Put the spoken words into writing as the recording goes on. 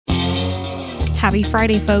Happy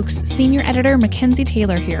Friday, folks. Senior editor Mackenzie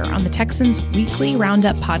Taylor here on the Texans Weekly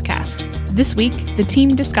Roundup podcast. This week, the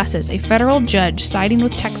team discusses a federal judge siding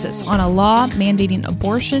with Texas on a law mandating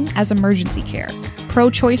abortion as emergency care,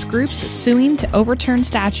 pro-choice groups suing to overturn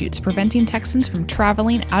statutes preventing Texans from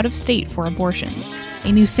traveling out of state for abortions,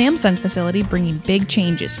 a new Samsung facility bringing big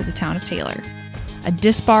changes to the town of Taylor, a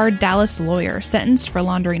disbarred Dallas lawyer sentenced for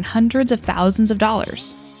laundering hundreds of thousands of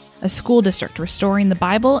dollars, a school district restoring the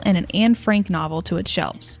Bible and an Anne Frank novel to its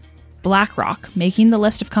shelves, BlackRock making the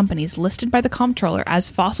list of companies listed by the comptroller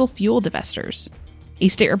as fossil fuel divestors, a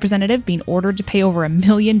state representative being ordered to pay over $1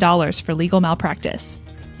 million for legal malpractice,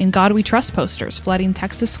 and God We Trust posters flooding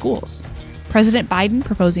Texas schools, President Biden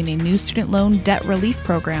proposing a new student loan debt relief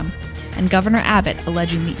program, and Governor Abbott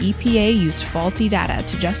alleging the EPA used faulty data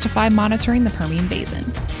to justify monitoring the Permian Basin.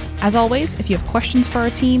 As always, if you have questions for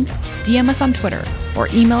our team, DM us on Twitter or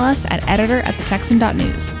email us at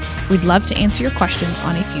editor@thetexan.news. We'd love to answer your questions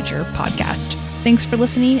on a future podcast. Thanks for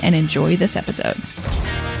listening and enjoy this episode.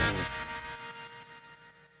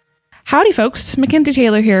 Howdy, folks. Mackenzie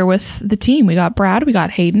Taylor here with the team. We got Brad, we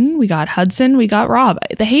got Hayden, we got Hudson, we got Rob.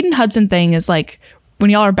 The Hayden-Hudson thing is like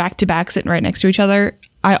when y'all are back-to-back sitting right next to each other,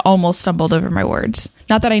 I almost stumbled over my words.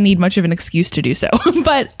 Not that I need much of an excuse to do so,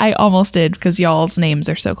 but I almost did because y'all's names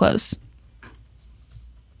are so close.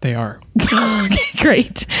 They are. Okay,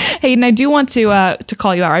 great. Hayden, I do want to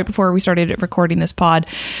call you out right before we started recording this pod.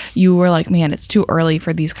 You were like, man, it's too early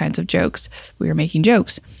for these kinds of jokes. We were making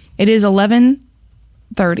jokes. It is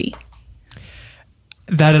 11:30.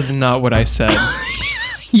 That is not what I said.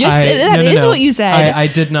 Yes, that is what you said. I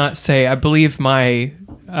did not say. I believe my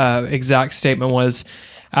exact statement was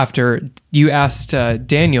after you asked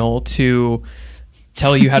Daniel to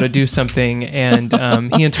tell you how to do something, and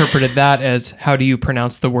he interpreted that as, how do you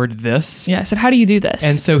pronounce the word this? Yeah, I said, how do you do this?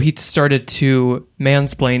 And so he started to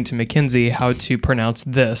mansplain to Mackenzie how to pronounce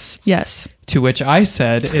this. Yes. To which I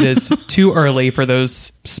said, it is too early for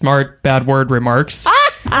those smart bad word remarks.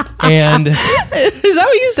 And is that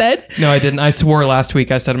what you said? No, I didn't. I swore last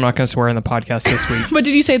week. I said I'm not going to swear in the podcast this week. But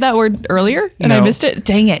did you say that word earlier and No. I missed it?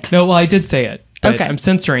 Dang it. No, well, I did say it. But Okay. I'm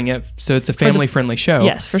censoring it, so it's a family-friendly show.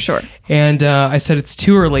 Yes, for sure. And I said it's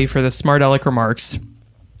too early for the smart aleck remarks,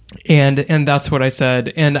 and that's what I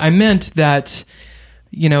said. And I meant that,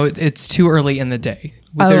 it's too early in the day.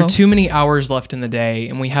 There are too many hours left in the day,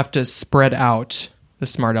 and we have to spread out the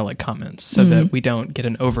smart aleck comments so that we don't get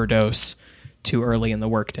an overdose too early in the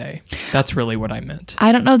workday. That's really what I meant.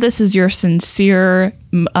 I don't know if this is your sincere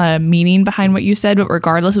meaning behind what you said, but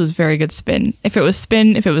regardless, it was very good spin. If it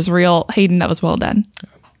was real, Hayden, that was well done.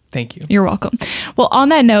 Thank you. You're welcome. Well, on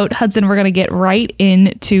that note, Hudson, we're going to get right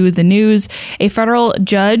into the news. A federal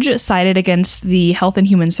judge sided against the Health and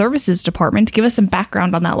Human Services Department. Give us some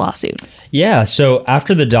background on that lawsuit. Yeah. So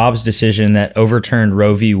after the Dobbs decision that overturned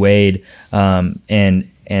Roe v. Wade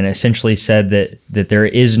and essentially said that there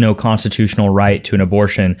is no constitutional right to an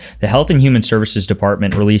abortion, the Health and Human Services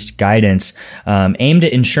Department released guidance aimed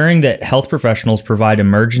at ensuring that health professionals provide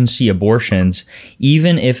emergency abortions,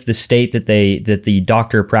 even if the state that the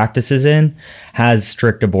doctor practices in has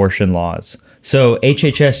strict abortion laws. So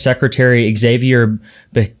HHS Secretary Xavier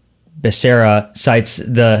Becerra cites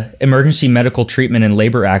the Emergency Medical Treatment and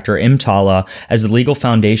Labor Act, or EMTALA, as the legal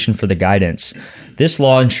foundation for the guidance. This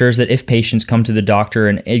law ensures that if patients come to the doctor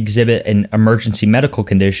and exhibit an emergency medical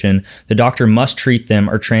condition, the doctor must treat them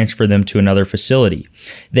or transfer them to another facility.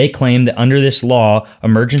 They claim that under this law,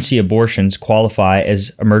 emergency abortions qualify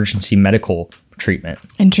as emergency medical treatment.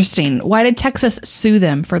 Interesting. Why did Texas sue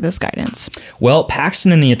them for this guidance? Well,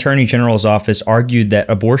 Paxton and the Attorney General's office argued that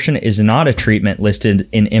abortion is not a treatment listed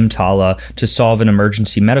in EMTALA to solve an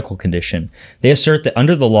emergency medical condition. They assert that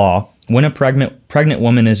under the law, when a pregnant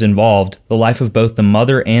woman is involved, the life of both the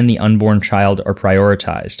mother and the unborn child are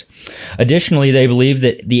prioritized. Additionally, they believe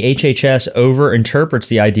that the HHS overinterprets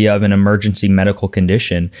the idea of an emergency medical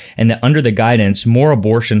condition, and that under the guidance, more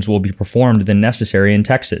abortions will be performed than necessary in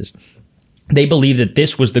Texas. They believe that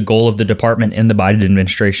this was the goal of the department and the Biden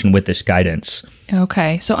administration with this guidance.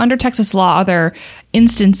 Okay. So under Texas law, are there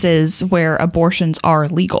instances where abortions are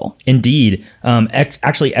legal? Indeed.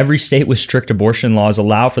 Actually, every state with strict abortion laws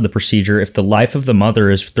allow for the procedure if the life of the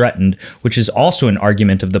mother is threatened, which is also an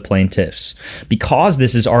argument of the plaintiffs. Because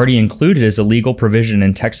this is already included as a legal provision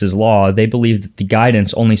in Texas law, they believe that the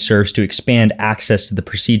guidance only serves to expand access to the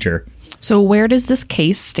procedure. So where does this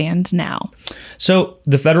case stand now? So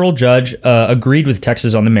the federal judge agreed with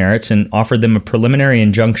Texas on the merits and offered them a preliminary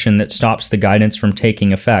injunction that stops the guidance from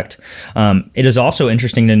taking effect. It is also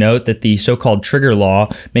interesting to note that the so-called trigger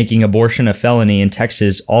law making abortion a felony in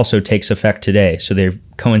Texas also takes effect today, so they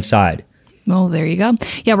coincide. Oh, there you go.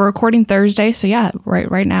 Yeah, we're recording Thursday. So yeah,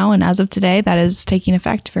 right now. And as of today, that is taking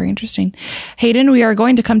effect. Very interesting. Hayden, we are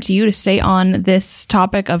going to come to you to stay on this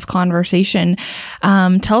topic of conversation.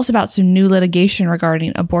 Tell us about some new litigation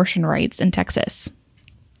regarding abortion rights in Texas.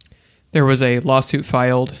 There was a lawsuit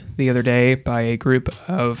filed the other day by a group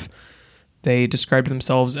of, they described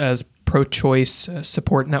themselves as pro-choice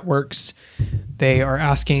support networks. They are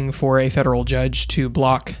asking for a federal judge to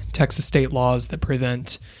block Texas state laws that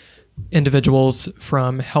prevent individuals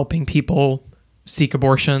from helping people seek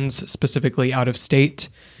abortions, specifically out of state.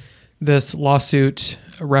 This lawsuit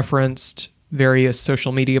referenced various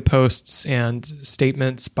social media posts and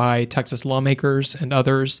statements by Texas lawmakers and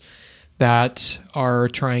others that are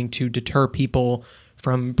trying to deter people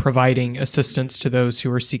from providing assistance to those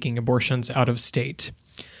who are seeking abortions out of state.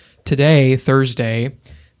 Today, Thursday,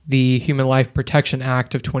 the Human Life Protection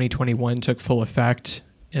Act of 2021 took full effect.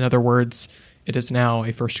 In other words, it is now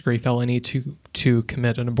a first-degree felony to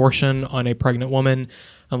commit an abortion on a pregnant woman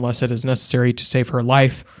unless it is necessary to save her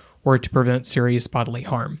life or to prevent serious bodily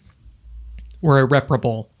harm or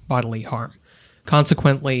irreparable bodily harm.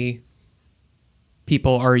 Consequently,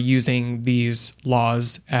 people are using these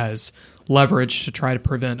laws as leverage to try to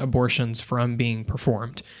prevent abortions from being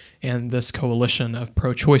performed. And this coalition of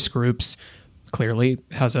pro-choice groups clearly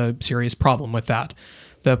has a serious problem with that.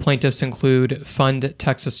 The plaintiffs include Fund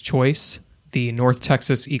Texas Choice, the North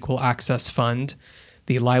Texas Equal Access Fund,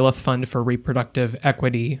 the Lilith Fund for Reproductive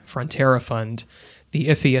Equity, Frontera Fund, the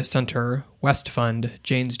IFIA Center, West Fund,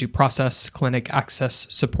 Jane's Due Process Clinic Access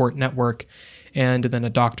Support Network, and then a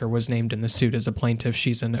doctor was named in the suit as a plaintiff.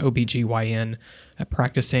 She's an OBGYN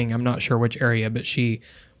practicing, I'm not sure which area, but she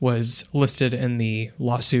was listed in the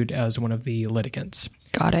lawsuit as one of the litigants.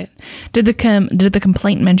 Got it. Did the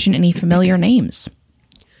complaint mention any familiar names?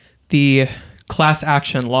 The class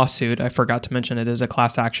action lawsuit, I forgot to mention it is a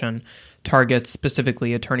class action, targets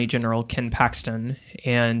specifically Attorney General Ken Paxton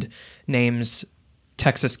and names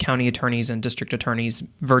Texas county attorneys and district attorneys,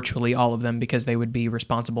 virtually all of them, because they would be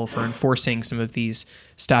responsible for enforcing some of these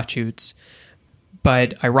statutes.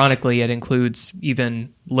 But ironically, it includes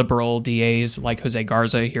even liberal DAs like Jose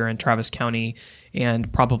Garza here in Travis County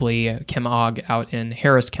and probably Kim Ogg out in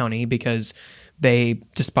Harris County, because they,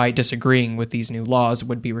 despite disagreeing with these new laws,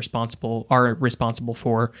 are responsible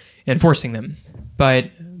for enforcing them.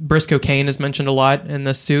 But Briscoe Cain is mentioned a lot in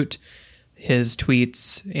this suit. His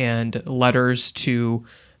tweets and letters to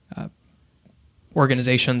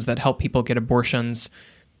organizations that help people get abortions,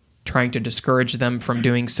 trying to discourage them from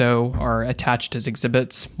doing so, are attached as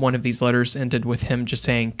exhibits. One of these letters ended with him just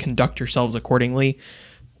saying, "Conduct yourselves accordingly."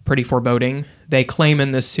 Pretty foreboding. They claim in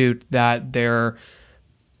this suit that their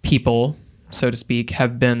people, so to speak,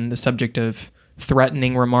 have been the subject of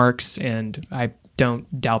threatening remarks, and I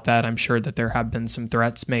don't doubt that. I'm sure that there have been some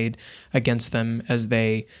threats made against them as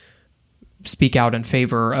they speak out in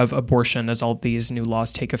favor of abortion as all these new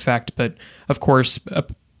laws take effect. But of course,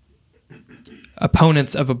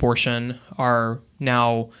 opponents of abortion are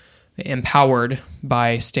now empowered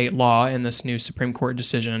by state law in this new Supreme Court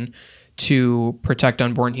decision to protect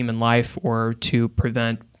unborn human life or to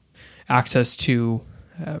prevent access to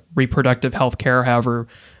reproductive health care, however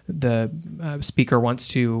the speaker wants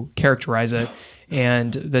to characterize it.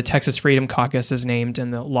 And the Texas Freedom Caucus is named in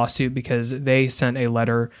the lawsuit because they sent a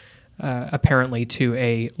letter apparently to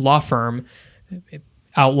a law firm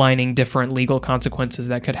outlining different legal consequences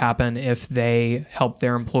that could happen if they help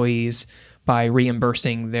their employees by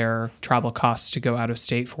reimbursing their travel costs to go out of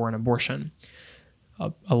state for an abortion.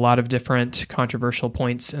 A lot of different controversial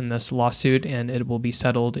points in this lawsuit, and it will be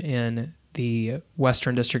settled in the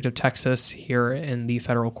Western District of Texas here in the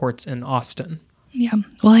federal courts in Austin. Yeah.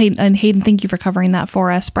 Well, Hayden, thank you for covering that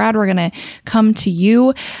for us. Brad, we're going to come to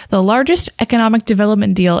you. The largest economic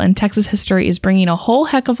development deal in Texas history is bringing a whole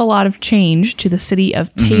heck of a lot of change to the city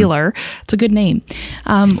of Taylor. It's a good name.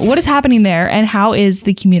 What is happening there, and how is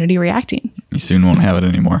the community reacting? You soon won't have it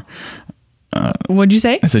anymore. What'd you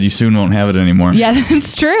say? I said you soon won't have it anymore. Yeah,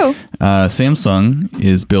 it's true. Samsung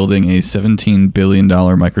is building a $17 billion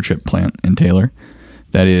microchip plant in Taylor.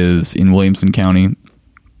 That is in Williamson County.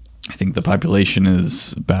 I think the population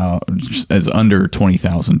is under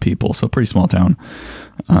 20,000 people, so a pretty small town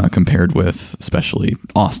compared with especially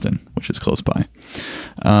Austin, which is close by.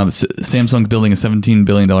 Samsung's building a $17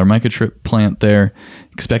 billion microchip plant there,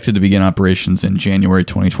 expected to begin operations in January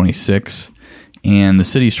 2026. And the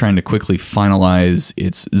city is trying to quickly finalize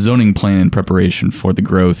its zoning plan in preparation for the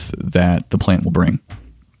growth that the plant will bring.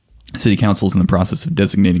 City Council is in the process of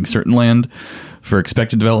designating certain land for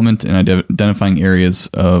expected development and identifying areas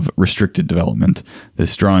of restricted development.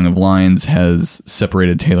 This drawing of lines has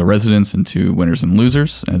separated Taylor residents into winners and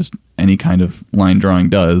losers, any kind of line drawing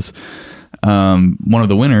does. One of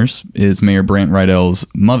the winners is Mayor Brant Rydell's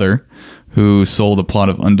mother, who sold a plot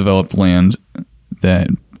of undeveloped land, that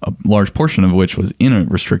a large portion of which was in a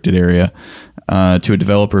restricted area, to a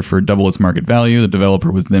developer for double its market value. The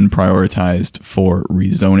developer was then prioritized for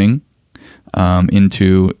rezoning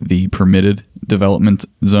into the permitted development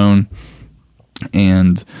zone,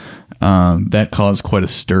 and that caused quite a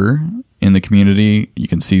stir in the community. You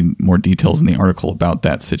can see more details in the article about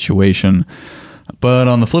that situation. But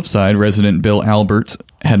on the flip side, resident Bill Albert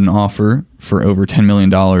had an offer for over $10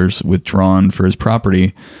 million withdrawn for his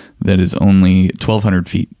property that is only 1,200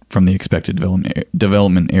 feet from the expected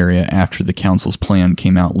development area after the council's plan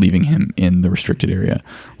came out, leaving him in the restricted area.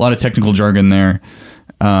 A lot of technical jargon there,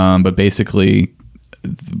 but basically,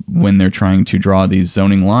 when they're trying to draw these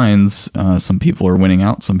zoning lines, some people are winning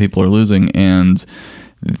out, some people are losing, and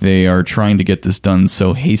they are trying to get this done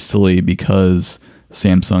so hastily because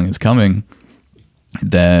Samsung is coming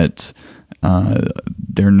that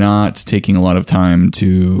they're not taking a lot of time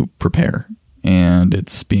to prepare, and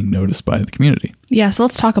it's being noticed by the community. Yeah, so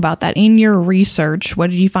let's talk about that. In your research, what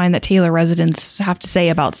did you find that Taylor residents have to say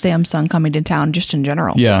about Samsung coming to town just in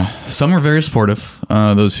general? Yeah, some are very supportive.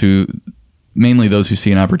 Mainly those who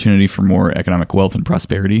see an opportunity for more economic wealth and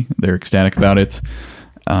prosperity. They're ecstatic about it.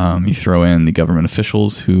 You throw in the government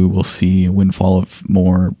officials who will see a windfall of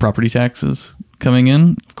more property taxes coming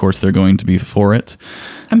in. Of course, they're going to be for it.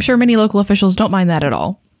 I'm sure many local officials don't mind that at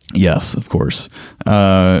all. Yes, of course.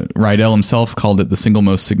 Rydell himself called it the single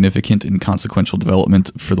most significant and consequential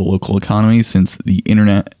development for the local economy since the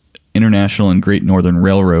International and Great Northern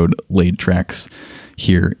Railroad laid tracks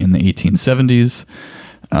here in the 1870s.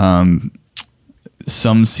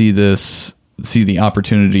 Some see the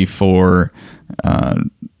opportunity for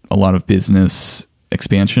a lot of business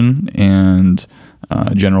expansion and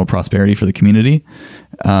general prosperity for the community,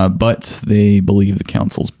 but they believe the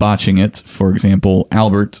council's botching it. For example,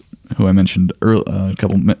 Albert, who I mentioned a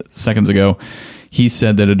couple seconds ago, he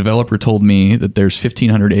said that a developer told me that there's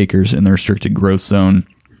 1,500 acres in the restricted growth zone,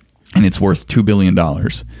 and it's worth $2 billion.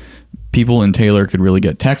 People in Taylor could really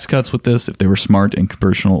get tax cuts with this if they were smart, and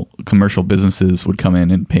commercial businesses would come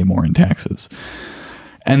in and pay more in taxes.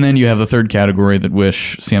 And then you have the third category that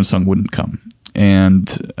wish Samsung wouldn't come. And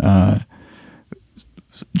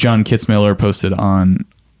John Kitzmiller posted on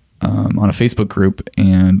a Facebook group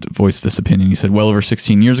and voiced this opinion. He said, well over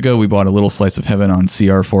 16 years ago, we bought a little slice of heaven on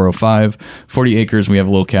CR 405, 40 acres. We have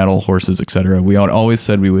little cattle, horses, etc. We always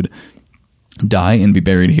said we would die and be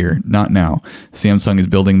buried here. Not now. Samsung is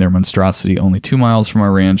building their monstrosity only 2 miles from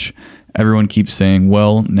our ranch. Everyone keeps saying,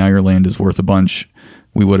 well, now your land is worth a bunch.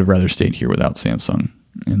 We would have rather stayed here without Samsung.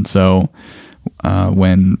 And so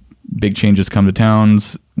when big changes come to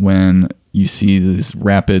towns, when you see this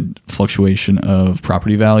rapid fluctuation of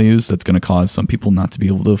property values, that's going to cause some people not to be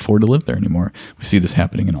able to afford to live there anymore. We see this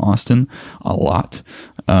happening in Austin a lot.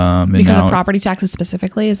 Because of property taxes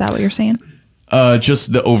specifically? Is that what you're saying?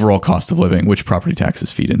 Just the overall cost of living, which property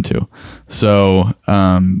taxes feed into. So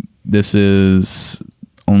this is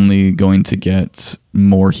only going to get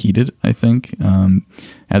more heated, I think.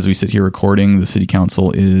 As we sit here recording, the city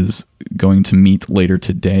council is going to meet later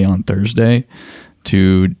today on Thursday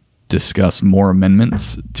to discuss more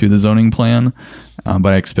amendments to the zoning plan,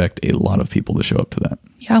 but I expect a lot of people to show up to that.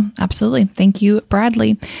 Yeah, absolutely. Thank you,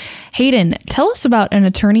 Bradley. Hayden, tell us about an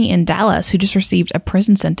attorney in Dallas who just received a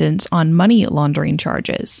prison sentence on money laundering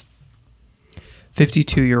charges.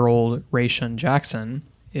 52-year-old Rayshon Jackson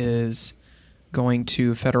is going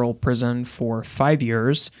to federal prison for 5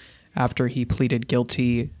 years after he pleaded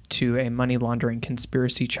guilty to a money laundering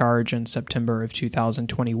conspiracy charge in September of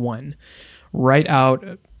 2021. Right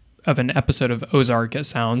out of an episode of Ozark, it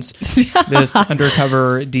sounds. This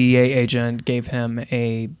undercover DEA agent gave him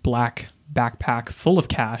a black backpack full of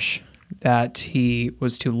cash that he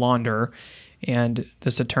was to launder, and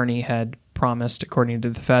this attorney had promised, according to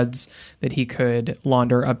the feds, that he could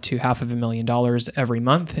launder up to $500,000 every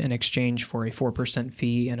month in exchange for a 4%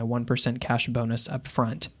 fee and a 1% cash bonus up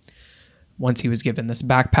front. Once he was given this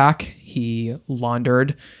backpack, he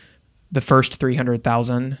laundered the first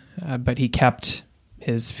 $300,000, but he kept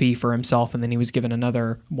his fee for himself, and then he was given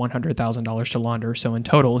another $100,000 to launder. So in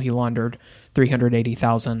total, he laundered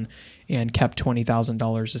 $380,000 and kept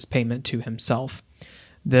 $20,000 as payment to himself.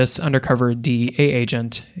 This undercover DEA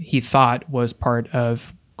agent, he thought, was part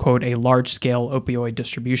of, quote, a large-scale opioid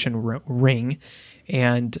distribution ring,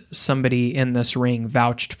 and somebody in this ring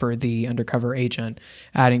vouched for the undercover agent,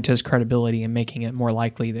 adding to his credibility and making it more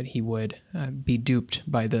likely that he would be duped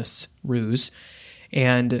by this ruse.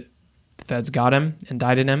 And the feds got him,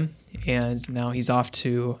 indicted him, and now he's off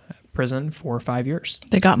to prison for 5 years.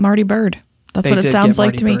 They got Marty Bird. That's They what it did sounds get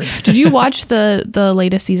like to me. Marty Bird. Did you watch the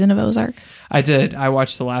latest season of Ozark? I did. I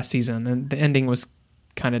watched the last season, and the ending was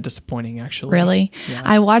kind of disappointing, actually. Really? Yeah.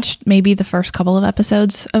 I watched maybe the first couple of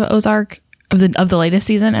episodes of Ozark of the latest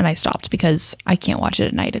season, and I stopped because I can't watch it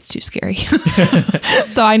at night. It's too scary.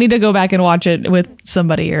 So I need to go back and watch it with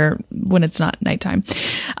somebody or when it's not nighttime.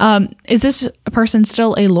 Is this person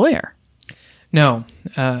still a lawyer? No.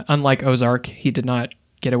 Unlike Ozark, he did not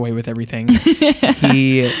get away with everything.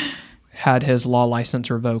 He had his law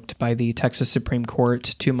license revoked by the Texas Supreme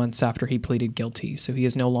Court 2 months after he pleaded guilty. So he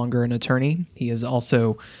is no longer an attorney. He is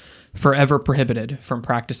also forever prohibited from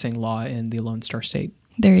practicing law in the Lone Star State.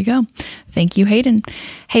 There you go. Thank you, Hayden.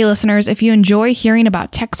 Hey, listeners, if you enjoy hearing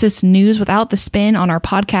about Texas news without the spin on our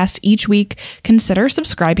podcast each week, consider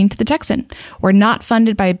subscribing to The Texan. We're not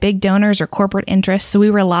funded by big donors or corporate interests, so we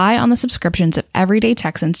rely on the subscriptions of everyday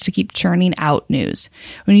Texans to keep churning out news.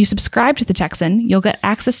 When you subscribe to The Texan, you'll get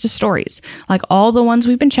access to stories, like all the ones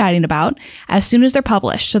we've been chatting about, as soon as they're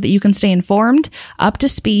published so that you can stay informed, up to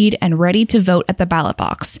speed, and ready to vote at the ballot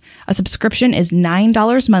box. A subscription is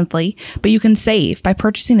 $9 monthly, but you can save by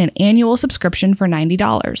purchasing an annual subscription for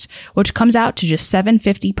 $90, which comes out to just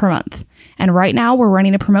 $7.50 per month. And right now we're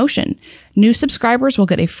running a promotion. New subscribers will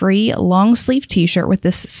get a free long sleeve t-shirt with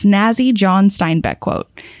this snazzy John Steinbeck quote.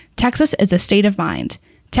 Texas is a state of mind.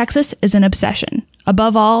 Texas is an obsession.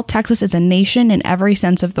 Above all, Texas is a nation in every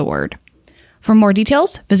sense of the word. For more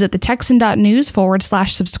details, visit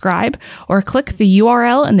thetexan.news/subscribe or click the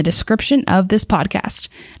URL in the description of this podcast.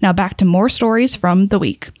 Now back to more stories from the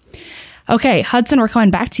week. Okay, Hudson, we're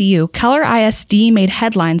coming back to you. Keller ISD made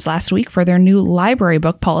headlines last week for their new library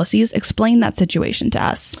book policies. Explain that situation to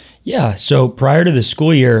us. Yeah, so prior to the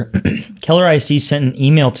school year, Keller ISD sent an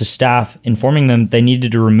email to staff informing them they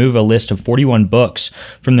needed to remove a list of 41 books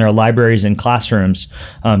from their libraries and classrooms.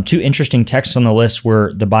 Two interesting texts on the list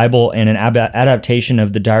were the Bible and an adaptation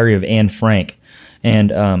of the Diary of Anne Frank.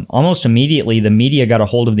 And almost immediately, the media got a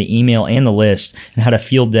hold of the email and the list and had a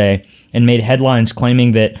field day and made headlines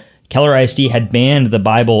claiming that Keller ISD had banned the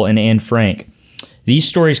Bible and Anne Frank. These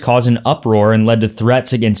stories caused an uproar and led to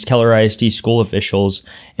threats against Keller ISD school officials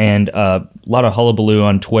and a lot of hullabaloo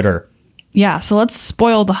on Twitter. Yeah, so let's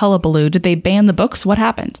spoil the hullabaloo. Did they ban the books? What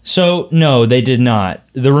happened? So, no, they did not.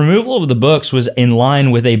 The removal of the books was in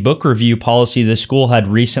line with a book review policy the school had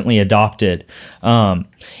recently adopted.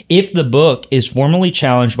 If the book is formally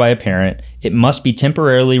challenged by a parent, it must be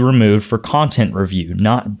temporarily removed for content review,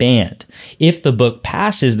 not banned. If the book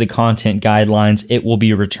passes the content guidelines, it will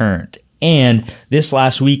be returned. And this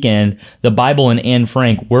last weekend, the Bible and Anne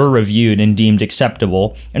Frank were reviewed and deemed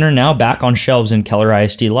acceptable and are now back on shelves in Keller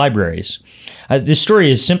ISD libraries. This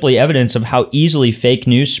story is simply evidence of how easily fake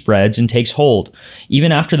news spreads and takes hold.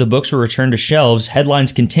 Even after the books were returned to shelves,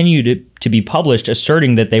 headlines continued to be published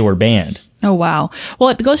asserting that they were banned. Oh, wow. Well,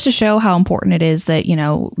 it goes to show how important it is that, you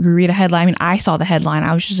know, we read a headline. I mean, I saw the headline.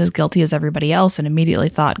 I was just as guilty as everybody else and immediately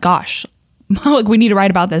thought, gosh, like we need to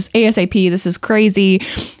write about this ASAP. This is crazy.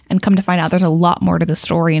 And come to find out there's a lot more to the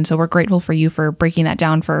story. And so we're grateful for you for breaking that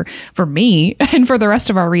down for me and for the rest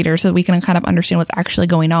of our readers so that we can kind of understand what's actually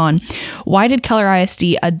going on. Why did Keller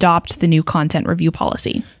ISD adopt the new content review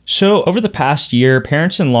policy? So over the past year,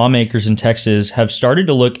 parents and lawmakers in Texas have started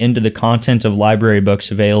to look into the content of library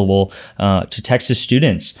books available to Texas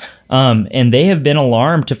students. And they have been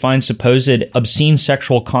alarmed to find supposed obscene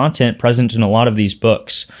sexual content present in a lot of these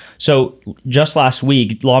books. So just last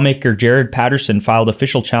week, lawmaker Jared Patterson filed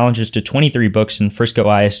official challenges to 23 books in Frisco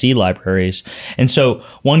ISD libraries. And so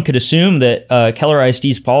one could assume that Keller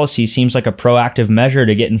ISD's policy seems like a proactive measure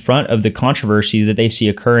to get in front of the controversy that they see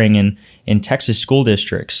occurring in Texas school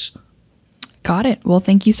districts. Got it. Well,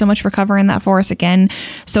 thank you so much for covering that for us again.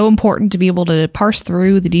 So important to be able to parse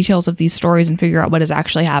through the details of these stories and figure out what is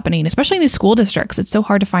actually happening, especially in these school districts. It's so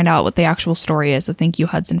hard to find out what the actual story is. So thank you,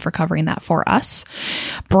 Hudson, for covering that for us.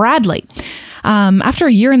 Bradley. After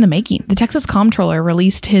a year in the making, the Texas Comptroller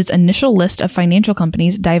released his initial list of financial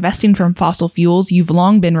companies divesting from fossil fuels. You've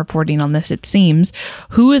long been reporting on this, it seems.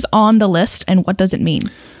 Who is on the list and what does it mean?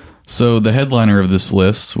 So the headliner of this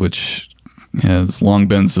list, which has long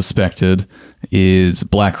been suspected, is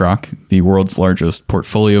BlackRock, the world's largest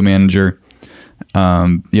portfolio manager.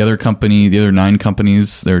 The other 9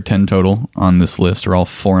 companies, there are 10 total on this list, are all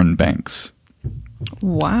foreign banks.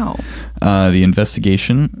 Wow. The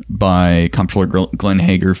investigation by Comptroller Glenn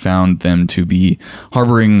Hager found them to be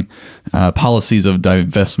harboring policies of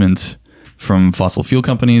divestment from fossil fuel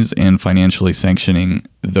companies and financially sanctioning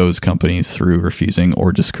those companies through refusing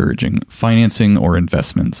or discouraging financing or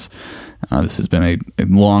investments. This has been a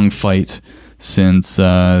long fight since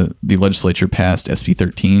the legislature passed SB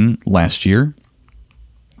 13 last year.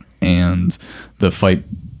 And the fight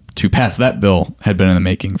to pass that bill had been in the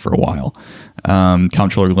making for a while.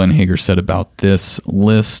 Comptroller Glenn Hager said about this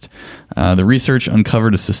list, the research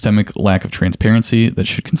uncovered a systemic lack of transparency that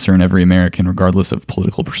should concern every American regardless of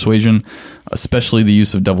political persuasion, especially the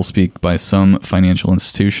use of doublespeak by some financial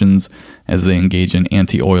institutions as they engage in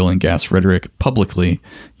anti-oil and gas rhetoric publicly,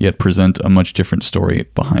 yet present a much different story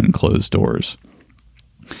behind closed doors.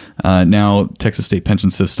 Now, Texas state pension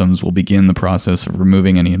systems will begin the process of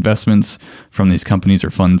removing any investments from these companies or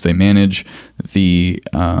funds they manage. The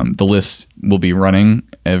list will be running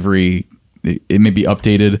it may be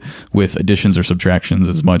updated with additions or subtractions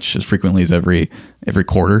as frequently as every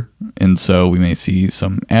quarter. And so we may see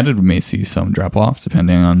some added, we may see some drop off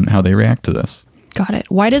depending on how they react to this. Got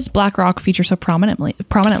it. Why does BlackRock feature so prominently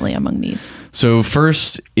among these? So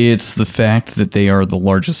first, it's the fact that they are the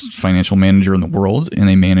largest financial manager in the world, and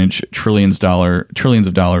they manage trillions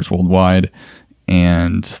of dollars worldwide,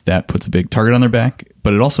 and that puts a big target on their back.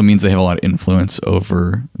 But it also means they have a lot of influence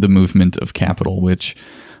over the movement of capital, which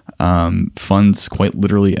funds quite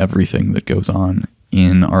literally everything that goes on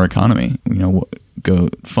in our economy.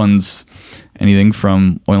 Funds anything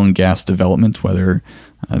from oil and gas development, whether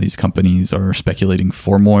these companies are speculating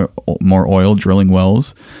for more oil, drilling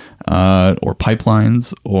wells, or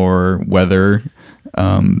pipelines, or whether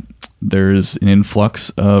there's an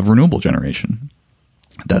influx of renewable generation.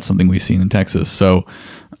 That's something we've seen in Texas. So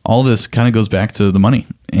all this kind of goes back to the money,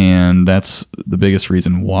 and that's the biggest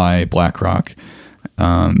reason why BlackRock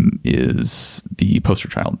is the poster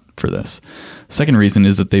child for this. Second reason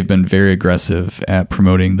is that they've been very aggressive at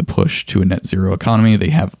promoting the push to a net zero economy. They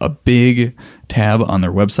have a big tab on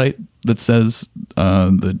their website that says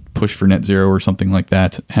the push for net zero or something like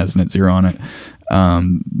that, has net zero on it.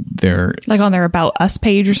 They're like on their About Us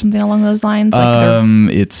page or something along those lines. I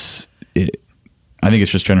think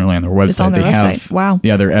it's just generally on their website. It's on their website. Wow.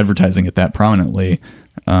 Yeah, they're advertising it that prominently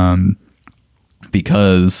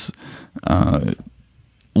because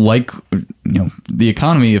the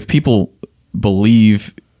economy, if people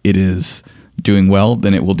believe it is doing well,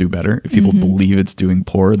 then it will do better. If people believe it's doing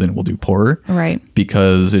poor, then it will do poorer. Right.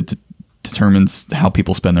 Because it determines how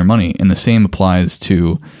people spend their money. And the same applies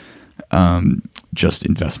to just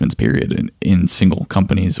investments, period, in single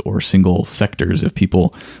companies or single sectors. If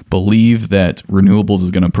people believe that renewables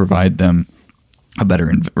is going to provide them a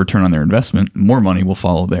better return on their investment, more money will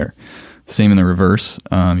follow there. Same in the reverse.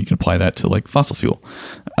 You can apply that to like fossil fuel.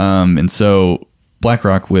 And so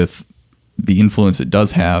BlackRock, with the influence it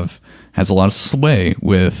does have, has a lot of sway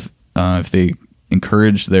with if they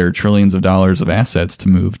encourage their trillions of dollars of assets to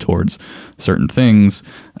move towards certain things,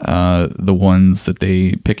 the ones that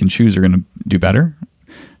they pick and choose are going to do better,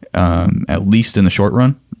 at least in the short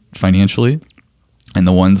run, financially, and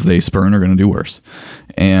the ones they spurn are going to do worse.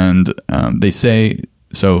 And they say,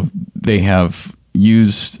 so they have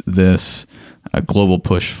used this global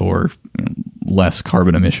push for less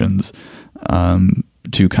carbon emissions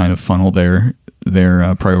to kind of funnel their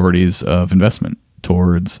priorities of investment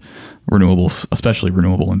towards renewables, especially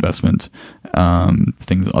renewable investment,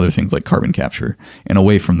 other things like carbon capture, and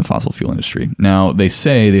away from the fossil fuel industry. Now, they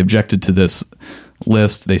say they objected to this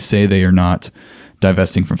list. They say they are not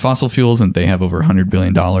divesting from fossil fuels, and they have over $100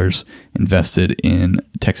 billion invested in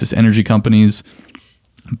Texas energy companies.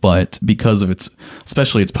 But because of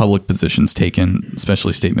especially its public positions taken,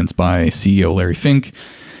 especially statements by CEO Larry Fink,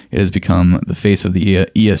 it has become the face of the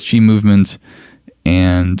ESG movement.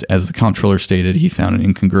 And as the comptroller stated, he found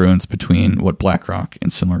an incongruence between what BlackRock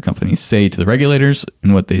and similar companies say to the regulators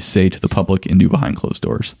and what they say to the public and do behind closed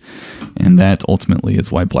doors. And that ultimately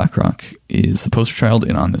is why BlackRock is the poster child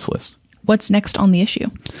and on this list. What's next on the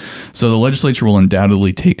issue? So the legislature will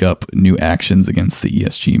undoubtedly take up new actions against the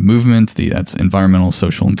ESG movement. That's environmental,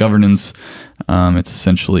 social, and governance. It's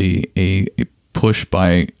essentially a push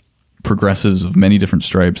by progressives of many different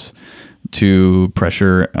stripes to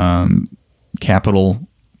pressure capital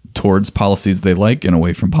towards policies they like and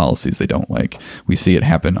away from policies they don't like. We see it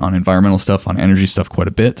happen on environmental stuff, on energy stuff quite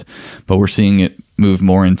a bit, but we're seeing it move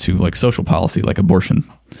more into like social policy, like abortion,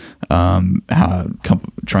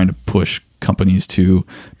 trying to push companies to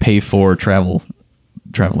pay for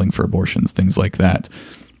traveling for abortions, things like that.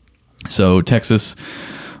 So Texas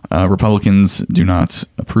Republicans do not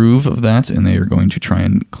approve of that, and they are going to try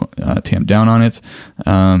and tamp down on it.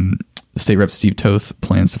 State Rep Steve Toth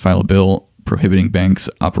plans to file a bill prohibiting banks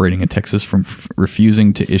operating in Texas from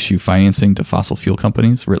refusing to issue financing to fossil fuel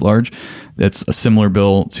companies writ large. That's a similar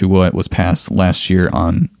bill to what was passed last year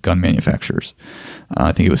on gun manufacturers.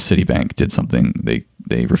 I think it was Citibank did something.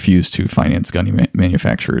 They refused to finance gun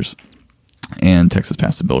manufacturers. And Texas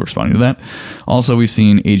passed a bill responding to that. Also, we've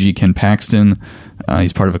seen AG Ken Paxton.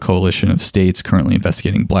 He's part of a coalition of states currently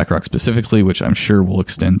investigating BlackRock specifically, which I'm sure will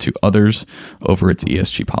extend to others over its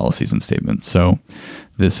ESG policies and statements. So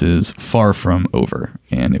this is far from over,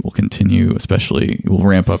 and it will continue, it will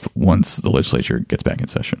ramp up once the legislature gets back in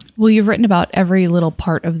session. Well, you've written about every little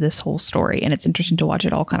part of this whole story, and it's interesting to watch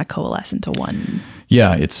it all kind of coalesce into one.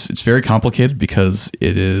 Yeah, it's very complicated because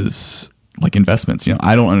it is like investments.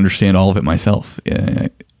 I don't understand all of it myself,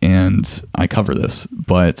 and I cover this,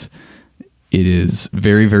 but it is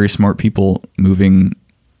very, very smart people moving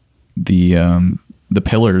the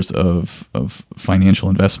pillars of financial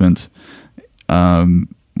investment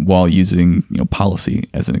while using policy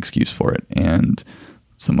as an excuse for it. And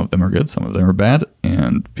some of them are good, some of them are bad,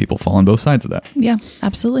 and people fall on both sides of that. Yeah,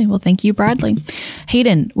 absolutely. Well, thank you, Bradley.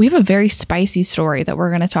 Hayden, we have a very spicy story that we're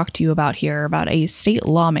going to talk to you about here about a state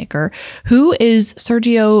lawmaker. Who is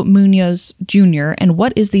Sergio Munoz Jr., and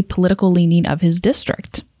what is the political leaning of his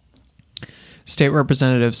district? State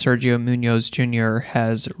Representative Sergio Munoz Jr.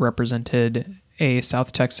 has represented a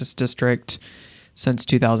South Texas district since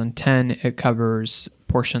 2010. It covers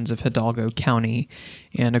portions of Hidalgo County,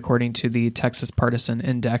 and according to the Texas Partisan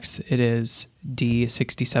Index, it is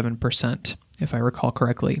D67%, if I recall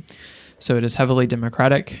correctly. So it is heavily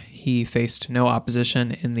Democratic. He faced no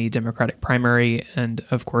opposition in the Democratic primary and,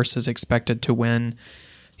 of course, is expected to win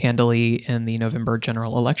handily in the November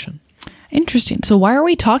general election. Interesting. So why are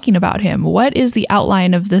we talking about him? What is the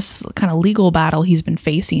outline of this kind of legal battle he's been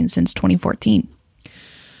facing since 2014?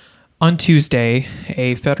 On Tuesday,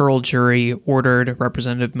 a federal jury ordered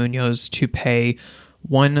Representative Munoz to pay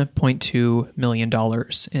 $1.2 million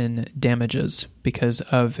in damages because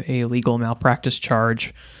of a legal malpractice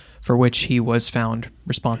charge for which he was found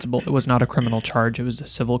responsible. It was not a criminal charge, it was a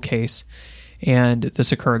civil case. And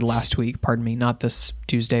this occurred last week, not this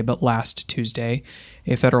Tuesday, but last Tuesday.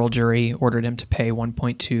 A federal jury ordered him to pay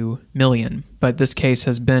 $1.2 million. But this case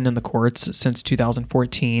has been in the courts since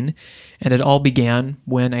 2014, and it all began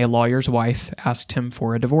when a lawyer's wife asked him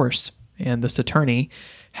for a divorce. And this attorney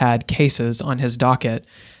had cases on his docket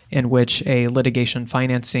in which a litigation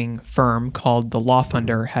financing firm called the Law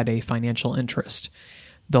Funder had a financial interest.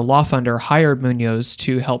 The Law Funder hired Munoz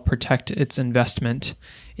to help protect its investment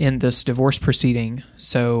in this divorce proceeding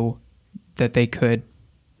so that they could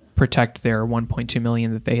protect their $1.2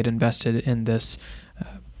 million that they had invested in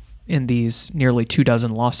in these nearly 24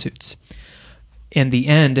 lawsuits. In the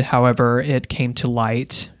end, however, it came to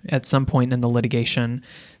light at some point in the litigation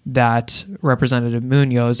that Representative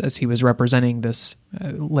Munoz, as he was representing this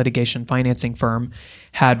litigation financing firm,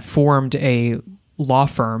 had formed a law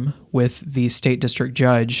firm with the state district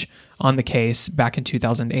judge on the case back in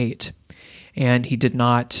 2008. And he did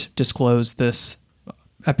not disclose this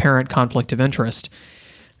apparent conflict of interest.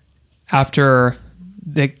 After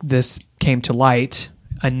this came to light,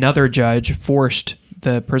 another judge forced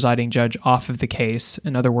the presiding judge off of the case.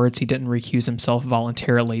 In other words, he didn't recuse himself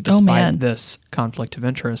voluntarily despite this conflict of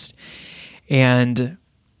interest. And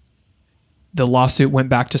the lawsuit went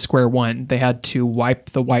back to square one. They had to wipe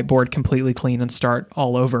the whiteboard completely clean and start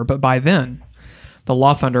all over. But by then, the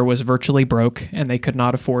Law Funder was virtually broke, and they could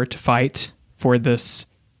not afford to fight for the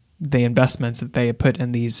investments that they had put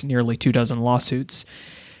in these nearly 24 lawsuits.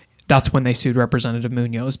 That's when they sued Representative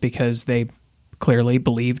Munoz, because they clearly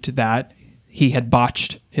believed that he had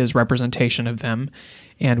botched his representation of them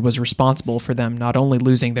and was responsible for them not only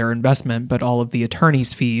losing their investment, but all of the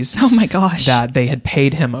attorney's fees that they had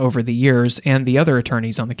paid him over the years, and the other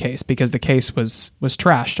attorneys on the case, because the case was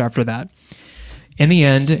trashed after that. In the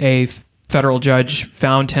end, a federal judge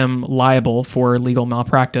found him liable for legal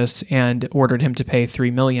malpractice and ordered him to pay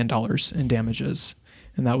 $3 million in damages.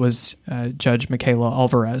 And that was Judge Michaela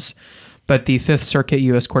Alvarez. But the Fifth Circuit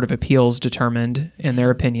U.S. Court of Appeals determined, in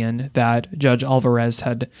their opinion, that Judge Alvarez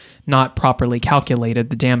had not properly calculated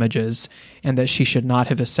the damages and that she should not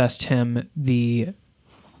have assessed him the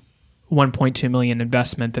 $1.2 million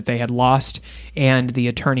investment that they had lost and the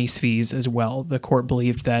attorney's fees as well. The court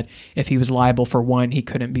believed that if he was liable for one, he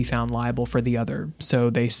couldn't be found liable for the other. So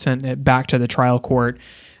they sent it back to the trial court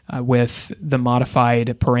with the modified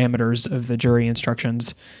parameters of the jury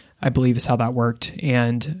instructions, I believe is how that worked.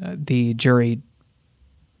 And the jury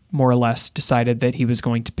more or less decided that he was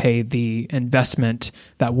going to pay the investment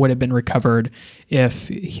that would have been recovered if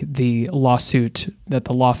the lawsuit that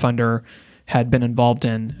the Law Funder had been involved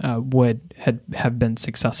in would have been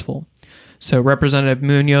successful. So Representative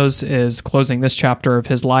Munoz is closing this chapter of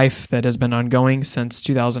his life that has been ongoing since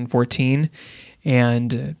 2014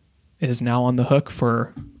 and is now on the hook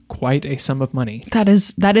for quite a sum of money. That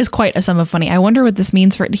is quite a sum of money. I wonder what this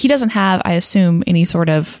means for. He doesn't have, I assume, any sort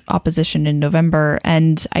of opposition in November,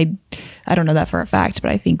 and I don't know that for a fact,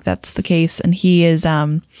 but I think that's the case. And he is.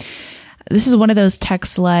 This is one of those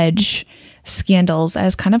TextLedge scandals that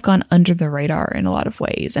has kind of gone under the radar in a lot of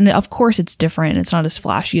ways. And of course, it's different. It's not as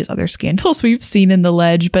flashy as other scandals we've seen in the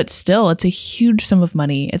Ledge, but still, it's a huge sum of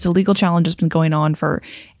money. It's a legal challenge that's been going on for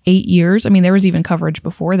 8 years. I mean, there was even coverage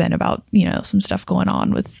before then about, some stuff going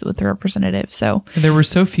on with the representative. So and there were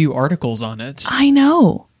so few articles on it. I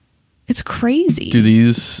know. It's crazy. Do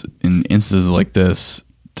these, in instances like this,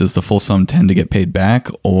 does the full sum tend to get paid back,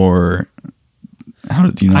 or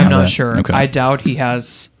do you know? I'm not sure. Okay. I doubt he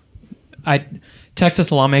has.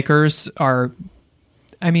 Texas lawmakers are,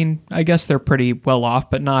 I guess they're pretty well off,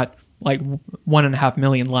 but not like 1.5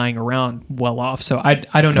 million lying around well off. So I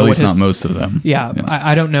don't know. At least not most of them. Yeah.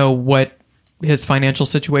 I don't know what his financial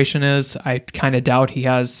situation is. I kind of doubt he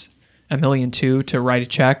has $1.2 million to write a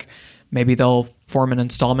check. Maybe they'll form an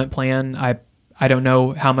installment plan. I don't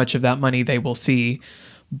know how much of that money they will see,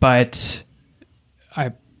 but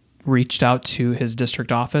I reached out to his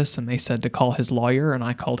district office and they said to call his lawyer, and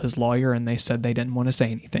I called his lawyer and they said they didn't want to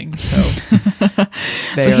say anything. So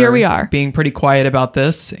so here we are being pretty quiet about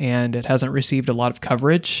this, and it hasn't received a lot of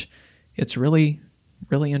coverage. It's really,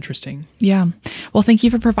 really interesting. Yeah. Well, thank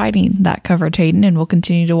you for providing that coverage, Hayden, and we'll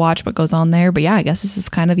continue to watch what goes on there. But yeah, I guess this is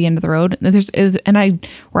kind of the end of the road.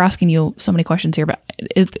 We're asking you so many questions here, but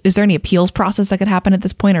is there any appeals process that could happen at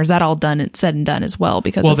this point, or is that all done and said and done as well?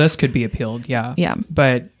 Because this could be appealed. Yeah. Yeah.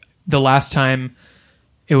 But the last time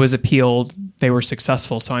it was appealed, they were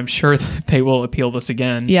successful. So I'm sure that they will appeal this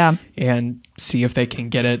again. Yeah. And see if they can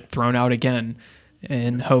get it thrown out again,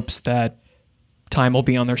 in hopes that time will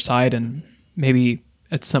be on their side. And maybe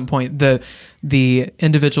at some point, the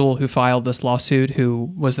individual who filed this lawsuit,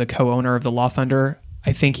 who was the co-owner of the Law Thunder,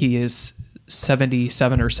 I think he is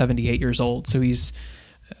 77 or 78 years old. So he's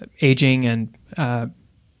aging, and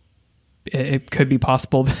it could be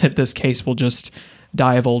possible that this case will just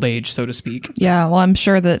die of old age, so to speak. Yeah, well, I'm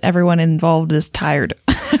sure that everyone involved is tired.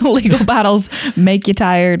 Legal battles make you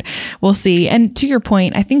tired. We'll see. And to your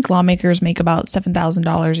point, I think lawmakers make about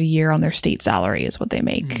 $7,000 a year on their state salary is what they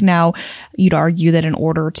make. Mm-hmm. Now, you'd argue that in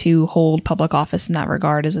order to hold public office in that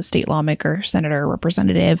regard as a state lawmaker, senator,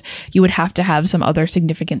 representative, you would have to have some other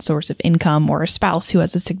significant source of income, or a spouse who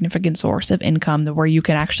has a significant source of income, where you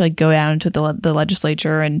can actually go down to the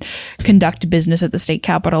legislature and conduct business at the state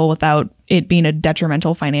capitol without it being a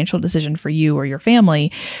detrimental financial decision for you or your family.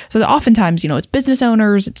 So that oftentimes, it's business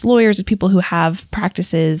owners, it's lawyers, it's people who have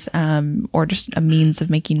practices or just a means of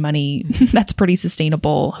making money that's pretty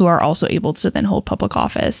sustainable, who are also able to then hold public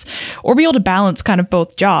office or be able to balance kind of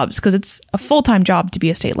both jobs, because it's a full-time job to be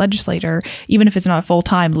a state legislator, even if it's not a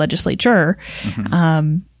full-time legislature.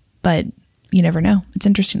 Mm-hmm. But you never know. It's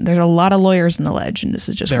interesting. There's a lot of lawyers in the Ledge, and this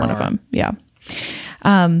is just one of them. Yeah.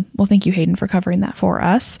 Well, thank you, Hayden, for covering that for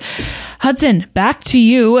us. Hudson, back to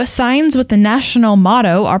you. Signs with the national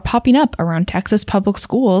motto are popping up around Texas public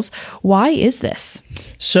schools. Why is this?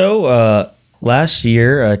 So, last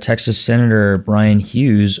year, Texas Senator Brian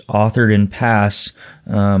Hughes authored and passed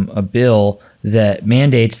a bill that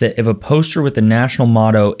mandates that if a poster with the national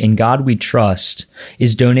motto, "In God We Trust,"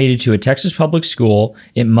 is donated to a Texas public school,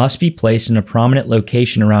 it must be placed in a prominent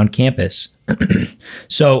location around campus.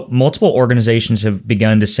 So multiple organizations have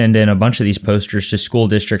begun to send in a bunch of these posters to school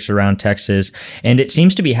districts around Texas, and it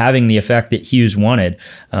seems to be having the effect that Hughes wanted.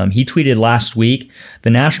 He tweeted last week, "The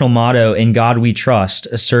national motto, 'In God We Trust,'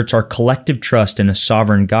 asserts our collective trust in a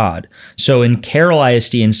sovereign God." So in Carroll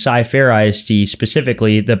ISD and Cy-Fair ISD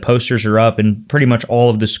specifically, the posters are up in pretty much all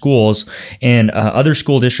of the schools, and other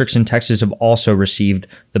school districts in Texas have also received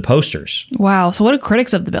the posters. Wow. So what do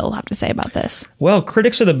critics of the bill have to say about this? Well,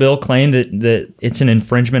 critics of the bill claim that it's an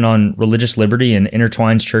infringement on religious liberty and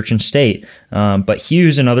intertwines church and state. But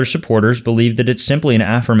Hughes and other supporters believe that it's simply an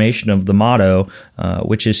affirmation of the motto,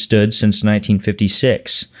 which has stood since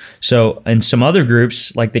 1956. So, and some other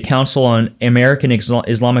groups, like the Council on American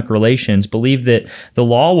Islamic Relations, believe that the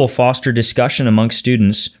law will foster discussion among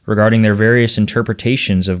students regarding their various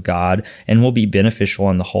interpretations of God and will be beneficial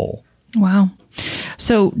on the whole. Wow.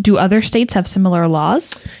 So do other states have similar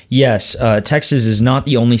laws? Yes. Texas is not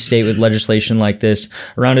the only state with legislation like this.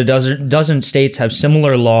 Around a dozen states have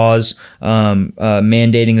similar laws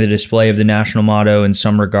mandating the display of the national motto in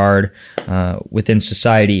some regard within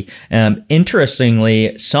society.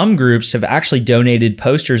 Interestingly, some groups have actually donated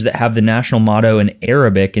posters that have the national motto in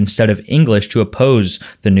Arabic instead of English to oppose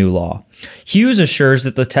the new law. Hughes assures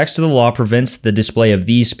that the text of the law prevents the display of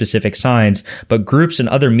these specific signs, but groups and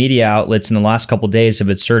other media outlets in the last couple of days have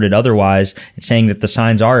asserted otherwise, saying that the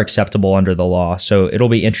signs are acceptable under the law. So it'll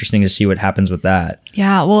be interesting to see what happens with that.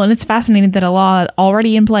 Yeah, well, and it's fascinating that a law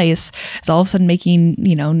already in place is all of a sudden making,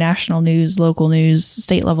 national news, local news,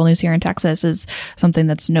 state level news here in Texas is something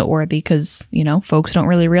that's noteworthy because, folks don't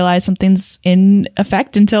really realize something's in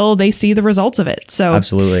effect until they see the results of it. So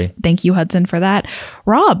absolutely. Thank you, Hudson, for that.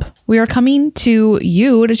 Rob, we are coming to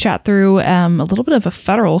you to chat through a little bit of a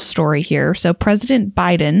federal story here. So President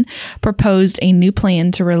Biden proposed a new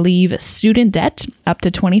plan to relieve student debt up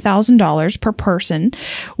to $20,000 per person.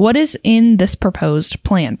 What is in this proposed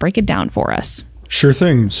plan? Break it down for us. Sure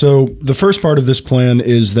thing. So the first part of this plan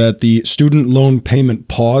is that the student loan payment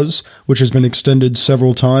pause, which has been extended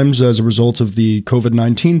several times as a result of the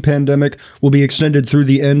COVID-19 pandemic, will be extended through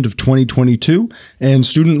the end of 2022, and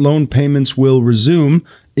student loan payments will resume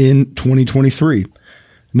in 2023.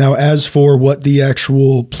 Now, as for what the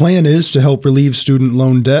actual plan is to help relieve student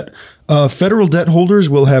loan debt, federal debt holders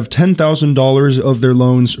will have $10,000 of their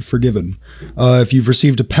loans forgiven. If you've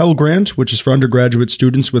received a Pell Grant, which is for undergraduate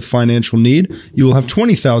students with financial need, you will have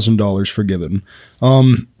 $20,000 forgiven.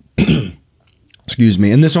 Excuse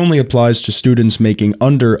me. And this only applies to students making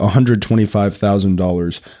under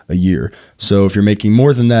 $125,000 a year. So if you're making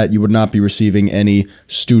more than that, you would not be receiving any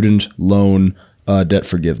student loan debt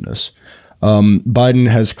forgiveness. Biden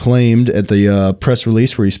has claimed at the press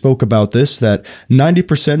release where he spoke about this that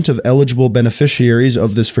 90% of eligible beneficiaries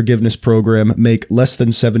of this forgiveness program make less than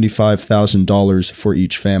 $75,000 for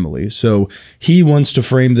each family. So he wants to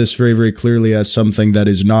frame this very, very clearly as something that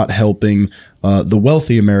is not helping the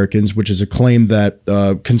wealthy Americans, which is a claim that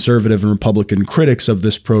conservative and Republican critics of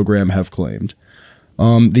this program have claimed.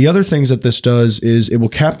 The other things that this does is it will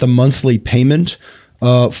cap the monthly payment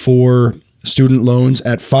for student loans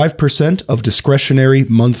at 5% of discretionary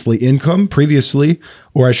monthly income previously,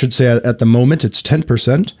 or I should say at the moment, it's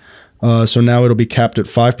 10%. So now it'll be capped at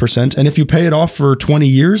 5%. And if you pay it off for 20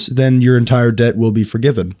 years, then your entire debt will be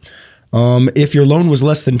forgiven. If your loan was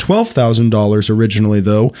less than $12,000 originally,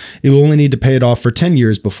 though, you will only need to pay it off for 10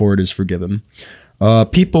 years before it is forgiven.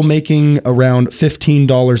 People making around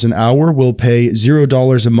 $15 an hour will pay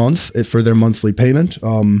 $0 a month for their monthly payment.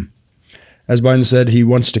 As Biden said, he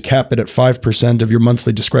wants to cap it at 5% of your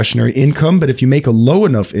monthly discretionary income. But if you make a low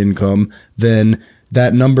enough income, then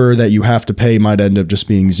that number that you have to pay might end up just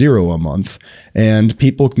being $0 a month. And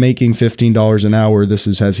people making $15 an hour, this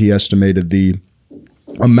is as he estimated the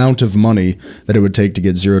amount of money that it would take to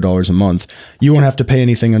get $0 a month. You won't have to pay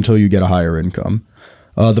anything until you get a higher income.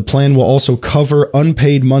 The plan will also cover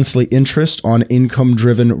unpaid monthly interest on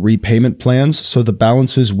income-driven repayment plans, so the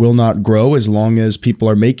balances will not grow as long as people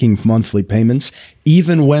are making monthly payments,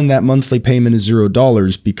 even when that monthly payment is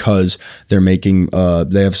 $0 because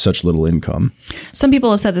they have such little income. Some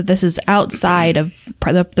people have said that this is outside of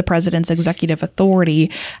the president's executive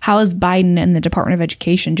authority. How is Biden and the Department of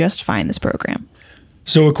Education justifying this program?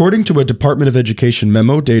 So according to a Department of Education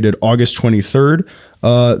memo dated August 23rd,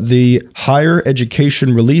 the Higher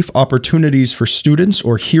Education Relief Opportunities for Students,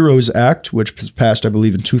 or HEROES Act, which was passed, I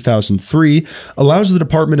believe, in 2003, allows the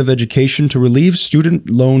Department of Education to relieve student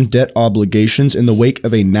loan debt obligations in the wake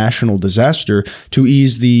of a national disaster to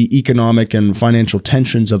ease the economic and financial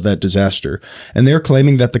tensions of that disaster. And they're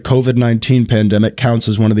claiming that the COVID-19 pandemic counts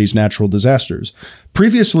as one of these natural disasters.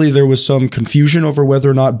 Previously, there was some confusion over whether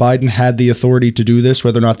or not Biden had the authority to do this,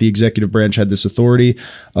 whether or not the executive branch had this authority.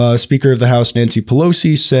 Speaker of the House Nancy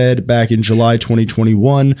Pelosi said back in July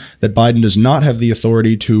 2021 that Biden does not have the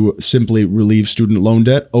authority to simply relieve student loan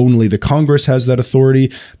debt. Only the Congress has that authority.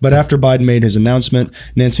 But after Biden made his announcement,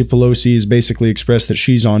 Nancy Pelosi has basically expressed that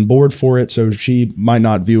she's on board for it, so she might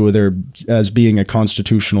not view there as being a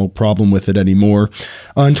constitutional problem with it anymore.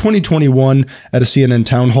 In 2021, at a CNN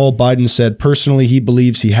town hall, Biden said personally he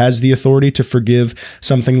believes he has the authority to forgive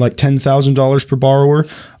something like $10,000 per borrower.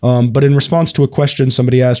 But in response to a question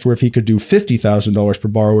somebody asked where if he could do $50,000 per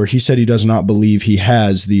borrower, he said he does not believe he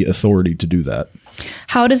has the authority to do that.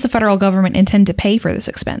 How does the federal government intend to pay for this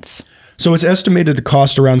expense? So it's estimated to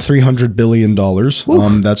cost around $300 billion.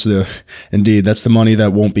 That's the money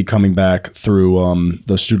that won't be coming back through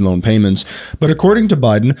the student loan payments. But according to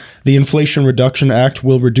Biden, the Inflation Reduction Act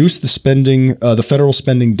will reduce the federal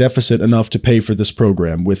spending deficit enough to pay for this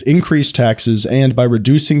program with increased taxes and by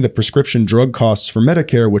reducing the prescription drug costs for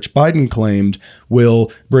Medicare, which Biden claimed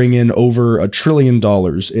will bring in over $1 trillion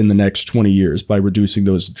in the next 20 years by reducing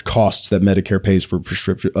those costs that Medicare pays for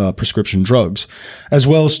prescription drugs. As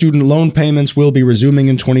well as student loan loan payments will be resuming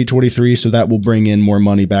in 2023, so that will bring in more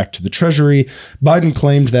money back to the Treasury. Biden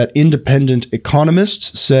claimed that independent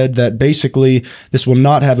economists said that basically this will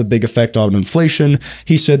not have a big effect on inflation.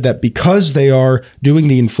 He said that because they are doing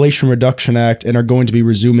the Inflation Reduction Act and are going to be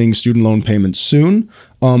resuming student loan payments soon,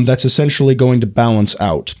 that's essentially going to balance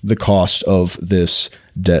out the cost of this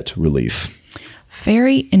debt relief.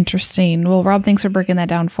 Very interesting. Well, Rob, thanks for breaking that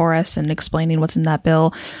down for us and explaining what's in that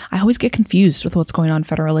bill. I always get confused with what's going on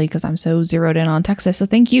federally because I'm so zeroed in on Texas. So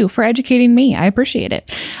thank you for educating me. I appreciate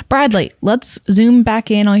it. Bradley, let's zoom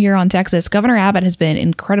back in on here on Texas. Governor Abbott has been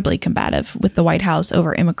incredibly combative with the White House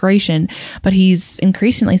over immigration, but he's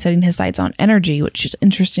increasingly setting his sights on energy, which is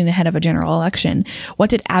interesting ahead of a general election.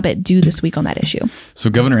 What did Abbott do this week on that issue?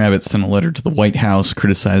 So Governor Abbott sent a letter to the White House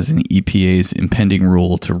criticizing the EPA's impending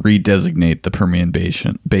rule to redesignate the Permian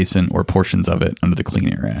Basin or portions of it under the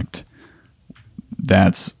Clean Air Act.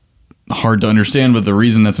 That's hard to understand, but the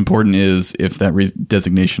reason that's important is if that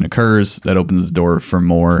designation occurs, that opens the door for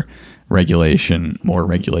more regulation. More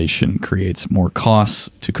regulation creates more costs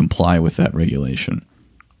to comply with that regulation.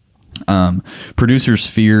 Producers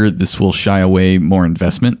fear this will shy away more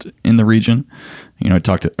investment in the region. I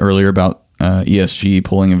talked earlier about ESG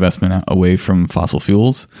pulling investment away from fossil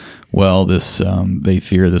fuels. Well, they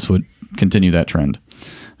fear this would continue that trend.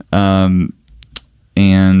 And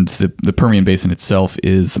the Permian Basin itself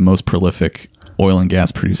is the most prolific oil and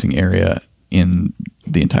gas producing area in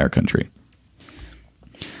the entire country.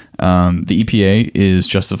 The EPA is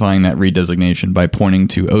justifying that redesignation by pointing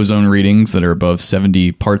to ozone readings that are above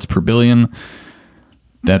 70 parts per billion.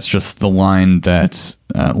 That's just the line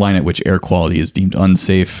at which air quality is deemed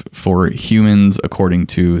unsafe for humans, according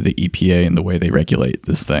to the EPA and the way they regulate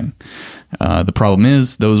this thing. The problem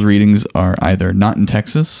is those readings are either not in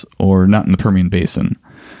Texas or not in the Permian Basin.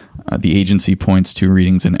 The agency points to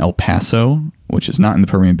readings in El Paso, which is not in the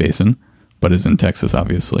Permian Basin, but is in Texas,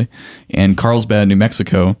 obviously, and Carlsbad, New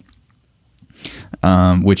Mexico,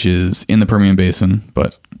 which is in the Permian Basin,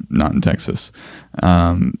 but not in Texas.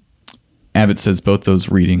 Abbott says both those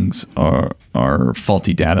readings are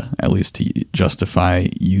faulty data, at least to justify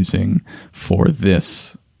using for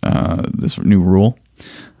this new rule.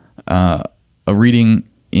 A reading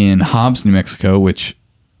in Hobbs, New Mexico, which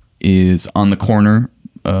is on the corner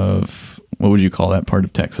of, what would you call that part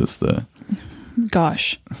of Texas? The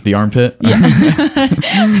armpit? Yeah.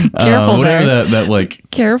 Careful whatever there.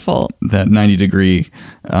 Careful. That 90-degree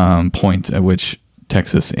point at which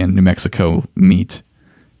Texas and New Mexico meet.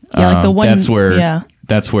 Yeah, like the one. That's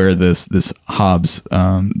where this Hobbs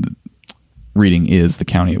reading is, the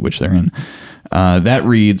county at which they're in. That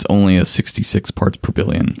reads only a 66 parts per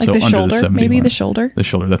billion. Like so the under shoulder, the 70 maybe mark. the shoulder. The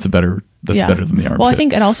shoulder. That's better than the armpit. Well, I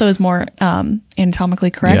think it also is more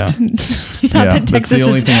anatomically correct. Yeah. Not that Texas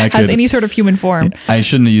has any sort of human form. I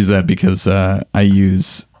shouldn't have used that because I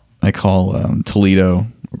call Toledo,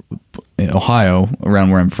 Ohio, around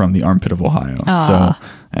where I'm from, the armpit of Ohio. So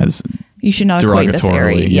as you should not equate this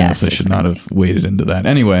area. Yes, I should not have waded into that.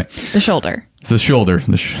 Anyway, the shoulder.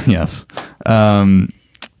 Yes.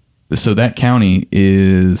 So that county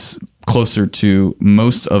is closer to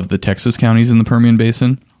most of the Texas counties in the Permian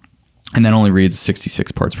Basin, and that only reads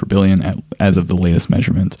 66 parts per billion as of the latest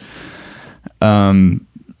measurement. And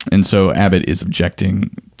so Abbott is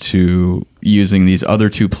objecting to using these other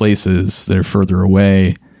two places that are further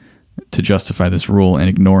away to justify this rule and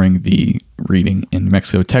ignoring the reading in New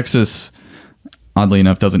Mexico. Texas, oddly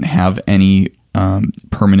enough, doesn't have any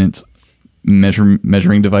permanent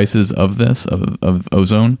measuring devices of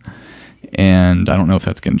ozone, and I don't know if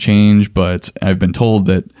that's going to change, but I've been told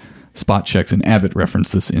that spot checks, and Abbott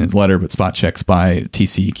referenced this in his letter, but spot checks by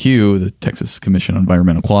TCEQ, the Texas Commission on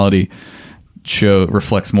Environmental Quality,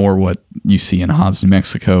 reflects more what you see in Hobbs, New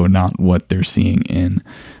Mexico, not what they're seeing in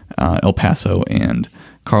El Paso and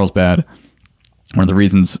Carlsbad. One of the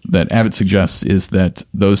reasons that Abbott suggests is that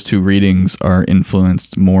those two readings are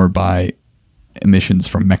influenced more by emissions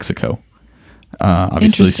from Mexico.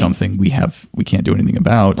 Obviously something we can't do anything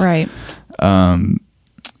about. Right. And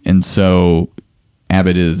so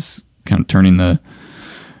Abbott is kind of turning the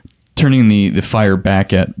fire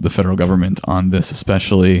back at the federal government on this,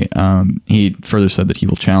 especially. He further said that he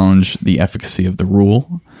will challenge the efficacy of the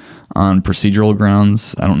rule on procedural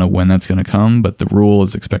grounds. I don't know when that's going to come, but the rule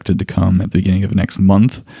is expected to come at the beginning of next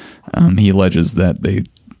month. He alleges that they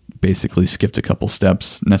basically skipped a couple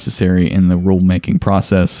steps necessary in the rulemaking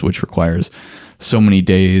process, which requires so many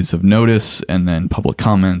days of notice and then public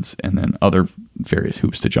comments and then other various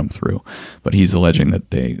hoops to jump through. But he's alleging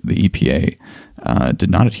that the EPA did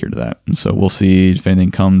not adhere to that. And so we'll see if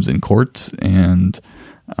anything comes in court, and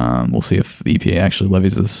we'll see if the EPA actually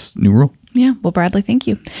levies this new rule. Yeah. Well, Bradley, thank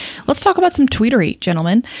you. Let's talk about some tweetery,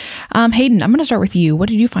 gentlemen. Hayden, I'm going to start with you. What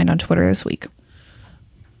did you find on Twitter this week?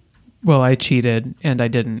 Well, I cheated and I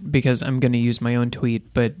didn't because I'm going to use my own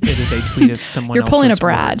tweet, but it is a tweet of someone You're else's pulling a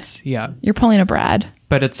Brad. words. Yeah. You're pulling a Brad.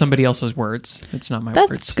 But it's somebody else's words. It's not my words.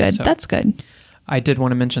 That's good. So That's good. I did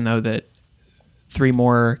want to mention, though, that 3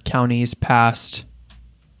 more counties passed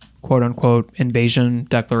quote-unquote invasion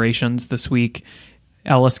declarations this week.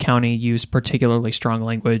 Ellis County used particularly strong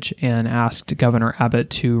language and asked Governor Abbott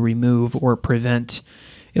to remove or prevent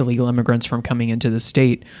illegal immigrants from coming into the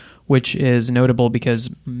state, which is notable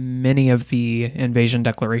because many of the invasion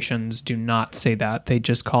declarations do not say that. They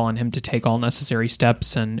just call on him to take all necessary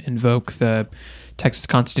steps and invoke the Texas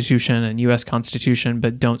Constitution and U.S. Constitution,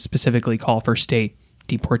 but don't specifically call for state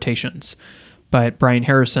deportations. But Brian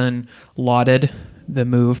Harrison lauded the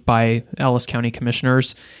move by Ellis County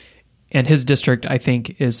commissioners, and his district, I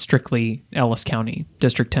think, is strictly Ellis County.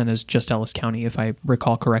 District 10 is just Ellis County, if I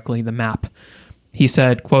recall correctly, the map. He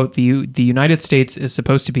said, quote, the United States is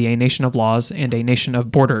supposed to be a nation of laws and a nation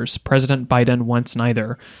of borders. President Biden wants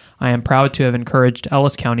neither. I am proud to have encouraged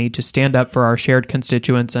Ellis County to stand up for our shared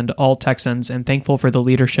constituents and all Texans, and thankful for the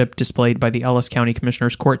leadership displayed by the Ellis County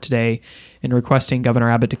Commissioners Court today in requesting Governor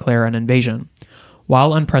Abbott declare an invasion.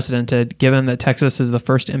 While unprecedented, given that Texas is the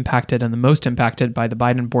first impacted and the most impacted by the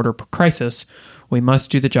Biden border crisis, we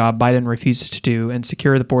must do the job Biden refuses to do and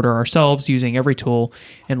secure the border ourselves using every tool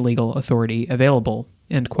and legal authority available,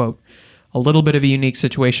 end quote. A little bit of a unique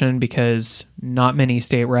situation because not many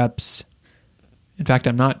state reps, in fact,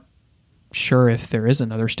 I'm not sure if there is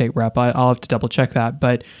another state rep. I'll have to double check that,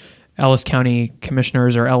 but Ellis County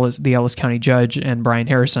commissioners or the Ellis County judge and Brian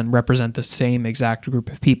Harrison represent the same exact group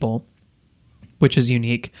of people, which is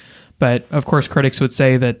unique. But of course, critics would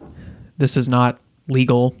say that this is not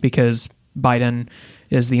legal because Biden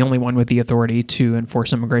is the only one with the authority to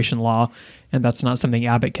enforce immigration law, and that's not something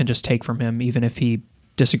Abbott can just take from him, even if he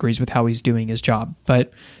disagrees with how he's doing his job.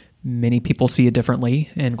 But many people see it differently,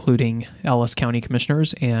 including Ellis County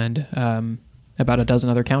commissioners and about a dozen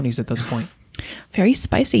other counties at this point. Very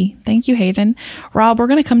spicy. Thank you, Hayden. Rob, we're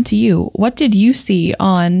going to come to you. What did you see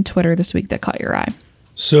on Twitter this week that caught your eye?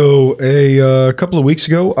 So a couple of weeks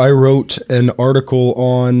ago, I wrote an article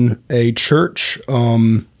on a church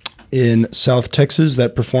in South Texas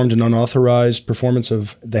that performed an unauthorized performance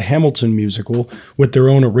of the Hamilton musical with their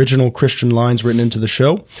own original Christian lines written into the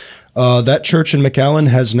show. That church in McAllen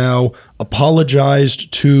has now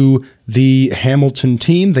apologized to the Hamilton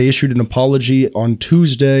team. They issued an apology on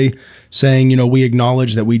Tuesday saying, we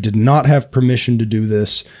acknowledge that we did not have permission to do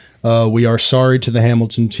this. We are sorry to the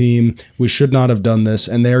Hamilton team. We should not have done this.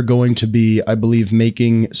 And they're going to be, I believe,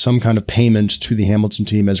 making some kind of payment to the Hamilton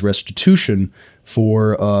team as restitution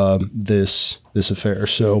for this affair.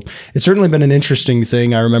 So it's certainly been an interesting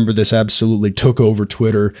thing. I remember this absolutely took over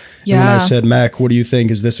Twitter. Yeah. And when I said, Mac, what do you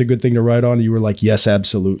think? Is this a good thing to write on? You were like, yes,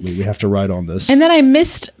 absolutely. We have to write on this. And then I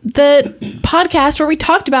missed the podcast where we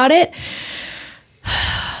talked about it.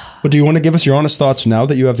 But do you want to give us your honest thoughts now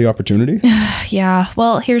that you have the opportunity? Yeah.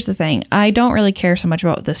 Well, here's the thing. I don't really care so much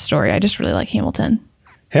about this story. I just really like Hamilton.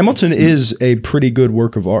 Hamilton is a pretty good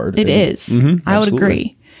work of art. It is. Mm-hmm, I would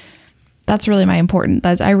agree. That's really my important.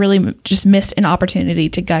 I really just missed an opportunity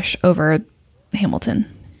to gush over Hamilton.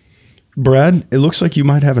 Brad, it looks like you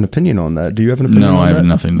might have an opinion on that. Do you have an opinion on that? No, I have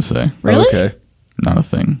nothing to say. Really? Okay. Not a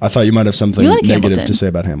thing. I thought you might have something You like negative Hamilton. to say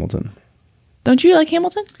about Hamilton. Don't you like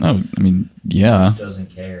Hamilton? Oh, I mean, yeah.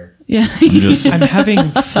 Doesn't care. Yeah. I'm having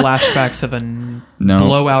flashbacks of a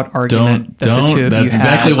blowout argument that the two of That's you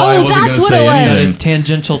exactly had why I Oh, wasn't that's going to what say it was. that anything. is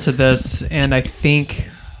tangential to this, and I think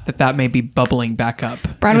that may be bubbling back up.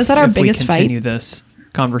 Brad, was that our if biggest we fight? continue this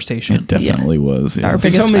conversation. It definitely was. Our Yes.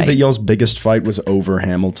 biggest Tell me fight. that y'all's biggest fight was over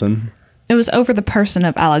Hamilton. It was over the person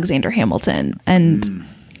of Alexander Hamilton. And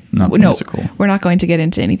Not the no, musical. we're not going to get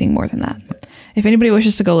into anything more than that. If anybody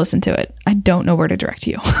wishes to go listen to it, I don't know where to direct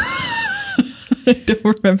you. I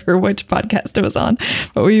don't remember which podcast it was on,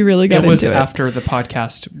 but we really got It was into it. after the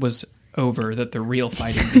podcast was over that the real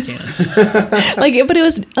fighting began. But it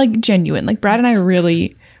was like genuine. Like Brad and I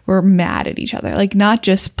really were mad at each other. Like not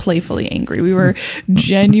just playfully angry. We were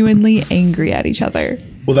genuinely angry at each other.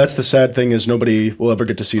 Well, that's the sad thing is nobody will ever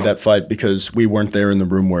get to see that fight because we weren't there in the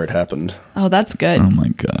room where it happened. Oh, that's good. Oh my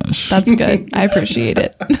gosh. That's good. I appreciate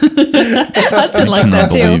it. Hudson liked I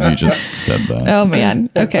that cannot too. believe you just said that. Oh man.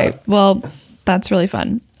 Okay. Well, that's really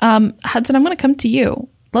fun. Hudson, I'm going to come to you.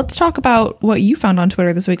 Let's talk about what you found on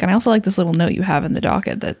Twitter this week. And I also like this little note you have in the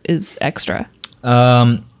docket that is extra.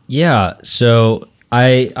 Yeah. So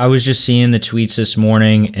I was just seeing the tweets this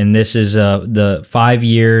morning, and this is the 5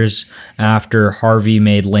 years after Harvey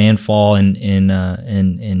made landfall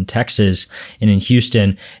in Texas and in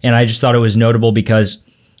Houston, and I just thought it was notable because,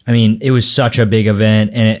 I mean, it was such a big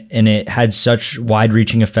event, and it had such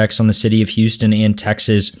wide-reaching effects on the city of Houston and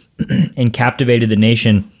Texas, and captivated the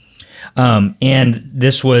nation. And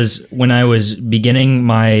this was when I was beginning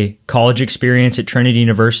my college experience at Trinity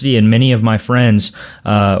University, and many of my friends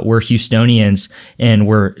were Houstonians and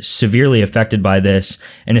were severely affected by this.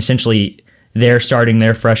 And essentially, they're starting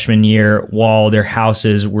their freshman year while their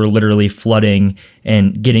houses were literally flooding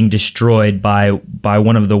and getting destroyed by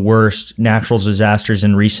one of the worst natural disasters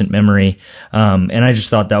in recent memory. And I just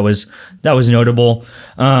thought that was notable.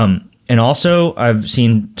 And also, I've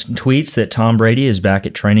seen tweets that Tom Brady is back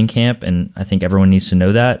at training camp, and I think everyone needs to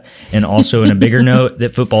know that. And also, in a bigger note,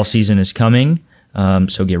 that football season is coming,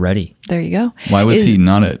 so get ready. There you go. Why was he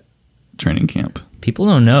not at training camp? People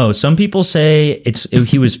don't know. Some people say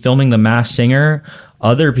he was filming The Masked Singer.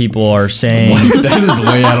 Other people are saying That is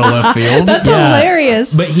way out of left field. That's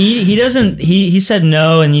hilarious. But he doesn't. He said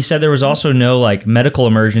no, and he said there was also no like medical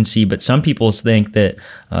emergency. But some people think that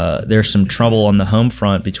there's some trouble on the home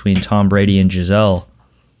front between Tom Brady and Giselle.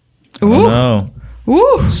 I don't know.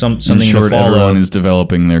 Ooh. Something In short, to follow. everyone is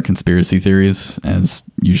developing their conspiracy theories, as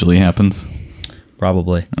usually happens.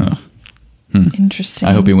 Probably. Interesting.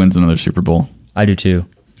 I hope he wins another Super Bowl. I do too.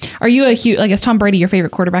 Are you a huge, like, is Tom Brady your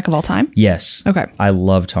favorite quarterback of all time? Yes. Okay. I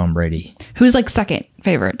love Tom Brady. Who's like second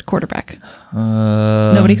favorite quarterback?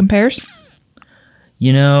 Nobody compares?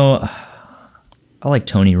 You know, I like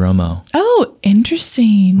Tony Romo. Oh,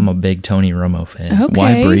 interesting. I'm a big Tony Romo fan. Okay.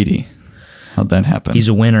 Why Brady? How'd that happen? He's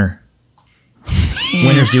a winner.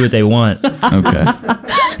 Winners do what they want. Okay,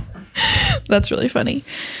 That's really funny.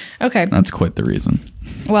 Okay. that's quite the reason.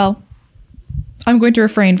 Well, I'm going to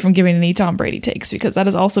refrain from giving any Tom Brady takes because that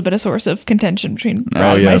has also been a source of contention between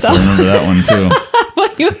Brad and yes, I myself. remember that one too.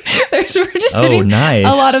 We're just Oh, hitting nice. a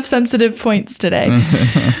lot of sensitive points today.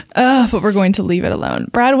 But we're going to leave it alone.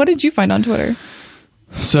 Brad, what did you find on Twitter?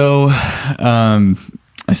 So,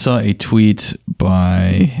 I saw a tweet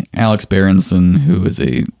by Alex Berenson, who is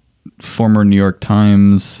a former New York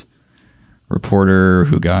Times reporter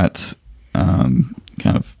who got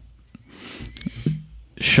kind of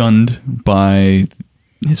shunned by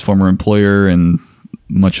his former employer and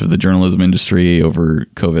much of the journalism industry over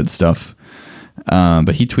COVID stuff.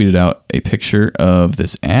 But he tweeted out a picture of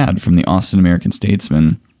this ad from the Austin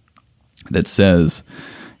American-Statesman that says,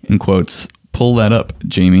 in quotes, "Pull that up,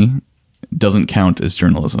 Jamie. Doesn't count as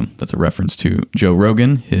journalism." That's a reference to Joe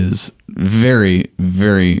Rogan, his very,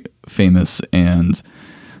 very famous and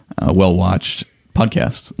well-watched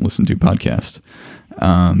podcast, listened to podcast.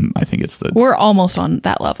 I think it's the... We're almost on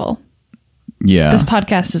that level. Yeah. This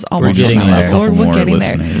podcast is almost We're on getting that there. level. A couple We're more getting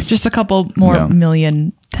there. listeners. Just a couple more Yeah.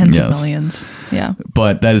 million, tens of Yes. millions. Yeah.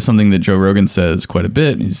 But that is something that Joe Rogan says quite a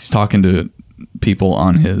bit. He's talking to people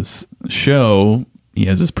on his show. He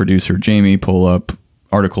has his producer, Jamie, pull up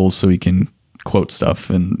articles so he can quote stuff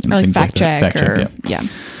and Or like things fact like that. check. Or, yeah.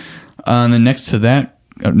 And then next to that,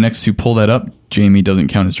 next to pull that up, Jamie doesn't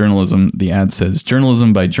count as journalism. The ad says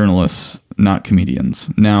journalism by journalists, not comedians.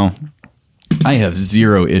 Now, I have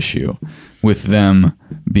zero issue with them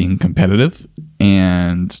being competitive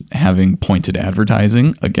and having pointed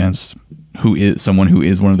advertising against someone who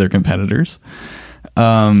is one of their competitors.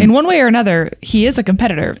 In one way or another, he is a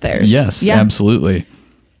competitor of theirs. Yes, Yeah. absolutely.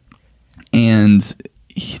 And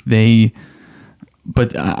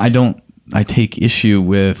I take issue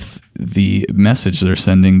with the message they're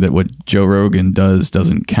sending that what Joe Rogan does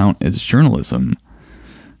doesn't count as journalism.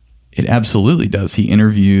 It absolutely does. He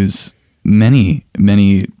interviews many,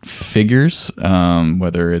 many figures,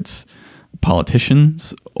 whether it's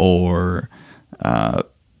politicians or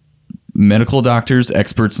medical doctors,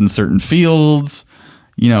 experts in certain fields,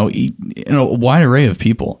 a wide array of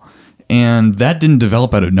people. And that didn't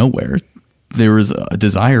develop out of nowhere. There was a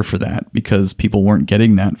desire for that because people weren't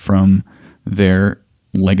getting that from their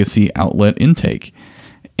legacy outlet intake.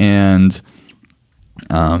 And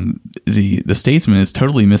the Statesman is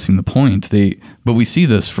totally missing the point. But we see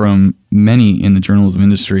this from many in the journalism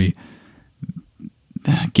industry.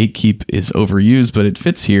 Gatekeep is overused, but it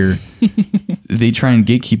fits here. They try and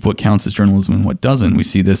gatekeep what counts as journalism and what doesn't. We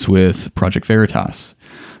see this with Project Veritas,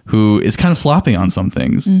 who is kind of sloppy on some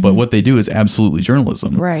things, but what they do is absolutely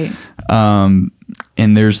journalism. Right.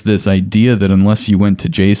 And there's this idea that unless you went to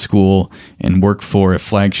J school and work for a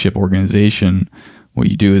flagship organization, what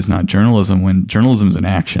you do is not journalism, when journalism is an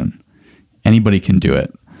action. Anybody can do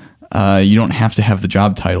it. You don't have to have the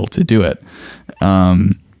job title to do it.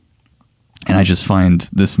 And I just find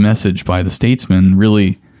this message by the Statesman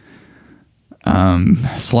really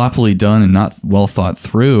sloppily done and not well thought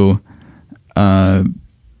through,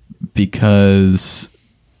 because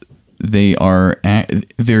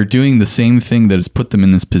they're doing the same thing that has put them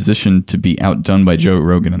in this position to be outdone by Joe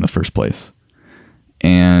Rogan in the first place.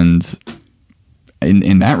 And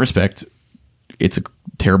in that respect, it's a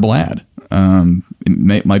terrible ad.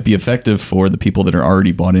 It might be effective for the people that are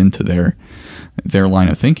already bought into their line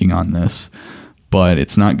of thinking on this, but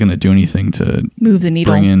it's not going to do anything to move the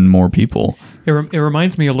needle, bring in more people. It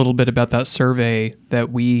reminds me a little bit about that survey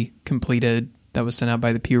that we completed that was sent out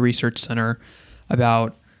by the Pew Research Center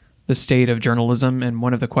about the state of journalism. And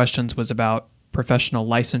one of the questions was about professional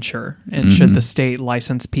licensure and should the state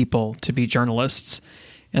license people to be journalists?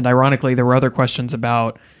 And ironically, there were other questions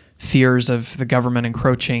about fears of the government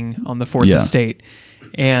encroaching on the fourth estate.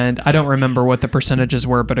 And I don't remember what the percentages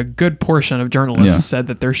were, but a good portion of journalists said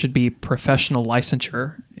that there should be professional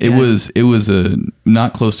licensure. It was a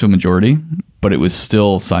not close to a majority, but it was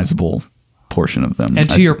still a sizable portion of them. And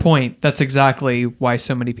to your point, that's exactly why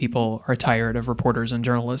so many people are tired of reporters and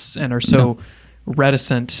journalists and are so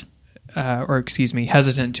hesitant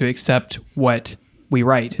to accept what we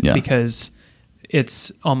write, because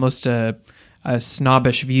it's almost a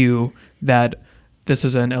snobbish view that this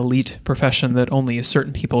is an elite profession that only a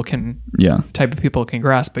certain people type of people can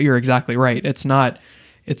grasp. But you're exactly right. It's not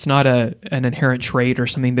an inherent trait or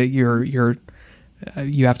something that you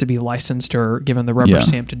have to be licensed or given the rubber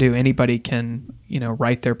stamp to do. Anybody can,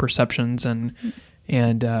 write their perceptions and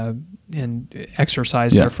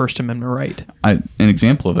exercise their First Amendment right. An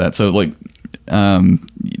example of that. So like,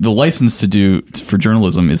 the license for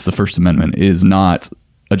journalism is the First Amendment. It is not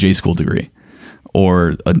a J school degree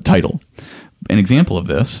or a title. An example of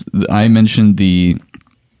this, I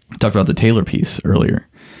talked about the Taylor piece earlier,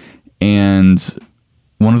 and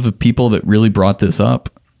one of the people that really brought this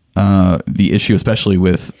up, the issue, especially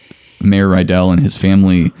with Mayor Rydell and his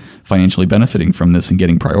family financially benefiting from this and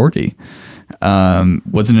getting priority,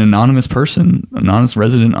 was an anonymous person, anonymous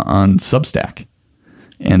resident on Substack.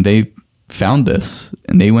 And they found this,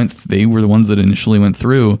 and they were the ones that initially went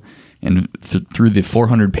through and through the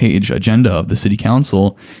 400-page agenda of the city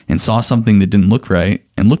council and saw something that didn't look right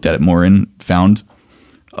and looked at it more and found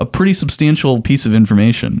a pretty substantial piece of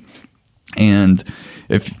information. And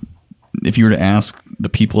if you were to ask the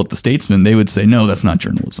people at the Statesman, they would say, no, that's not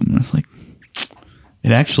journalism. And it's like,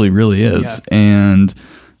 it actually really is. Yeah. And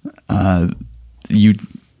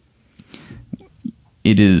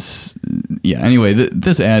it is, anyway,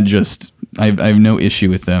 this ad just, I have no issue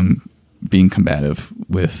with them being combative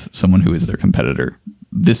with someone who is their competitor.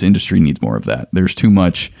 This industry needs more of that. There's too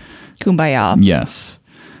much kumbaya. Yes.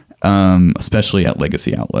 Especially at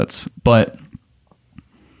legacy outlets. But,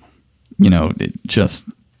 they're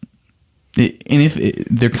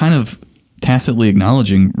kind of tacitly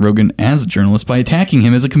acknowledging Rogan as a journalist by attacking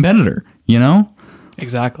him as a competitor,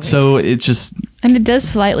 Exactly. So it just... And it does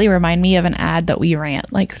slightly remind me of an ad that we ran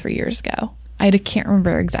like 3 years ago. I can't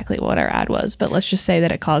remember exactly what our ad was, but let's just say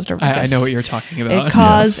that it caused a ruckus. I know what you're talking about. It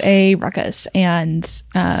caused a ruckus, and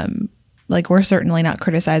we're certainly not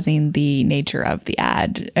criticizing the nature of the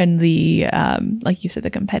ad and the like you said,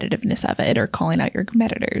 the competitiveness of it or calling out your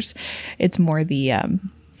competitors. It's more the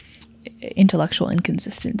intellectual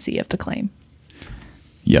inconsistency of the claim.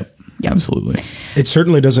 Yep. Absolutely. It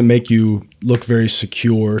certainly doesn't make you look very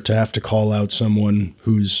secure to have to call out someone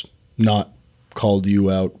who's not called you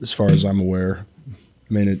out, as far as I'm aware.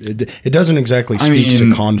 I mean, it doesn't exactly speak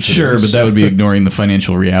to confidence. Sure, but that would be ignoring the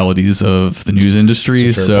financial realities of the news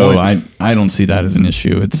industry. So I don't see that as an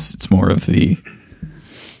issue. It's more of the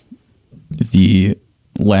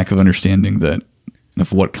lack of understanding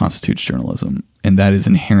of what constitutes journalism, and that is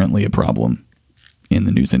inherently a problem in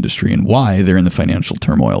the news industry and why they're in the financial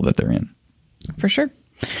turmoil that they're in. For sure.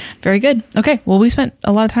 Very good. Okay. Well, we spent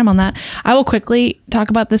a lot of time on that. I will quickly talk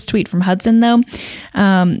about this tweet from Hudson, though,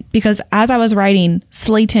 because as I was writing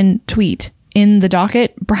Slayton tweet in the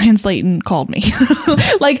docket, Brian Slayton called me.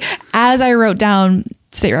 Like, as I wrote down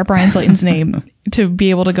State Rep Brian Slayton's name to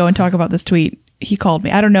be able to go and talk about this tweet, he called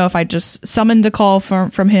me. I don't know if I just summoned a call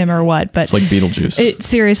from him or what, but it's like Beetlejuice.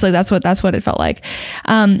 Seriously, that's what it felt like.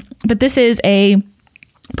 But this is a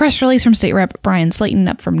press release from State Rep Brian Slayton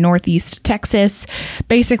up from Northeast Texas,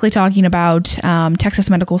 basically talking about Texas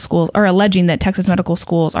medical schools, or alleging that Texas medical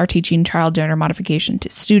schools are teaching child gender modification to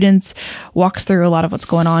students. Walks through a lot of what's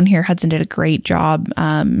going on here. Hudson did a great job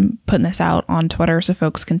putting this out on Twitter so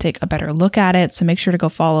folks can take a better look at it. So make sure to go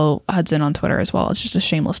follow Hudson on Twitter as well. It's just a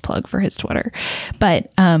shameless plug for his Twitter.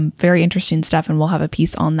 But very interesting stuff, and we'll have a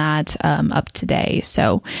piece on that up today.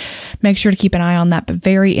 So make sure to keep an eye on that. But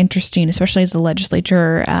very interesting, especially as the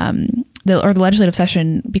legislature the legislative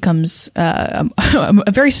session becomes a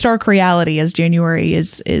very stark reality as January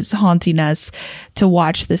is haunting us, to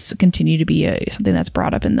watch this continue to be something that's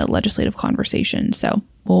brought up in the legislative conversation. So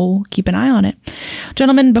we'll keep an eye on it.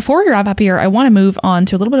 Gentlemen, before we wrap up here, I want to move on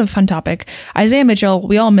to a little bit of a fun topic. Isaiah Mitchell,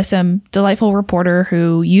 we all miss him. Delightful reporter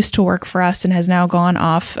who used to work for us and has now gone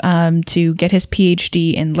off to get his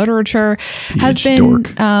PhD in literature.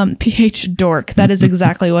 PH Dork. That is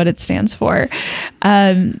exactly what it stands for.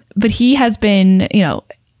 But he has been,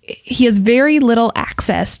 he has very little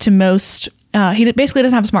access to most. He basically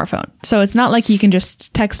doesn't have a smartphone. So it's not like he can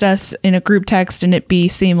just text us in a group text and it be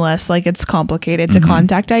seamless. Like, it's complicated to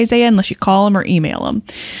contact Isaiah unless you call him or email him.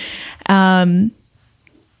 And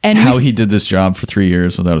how he did this job for 3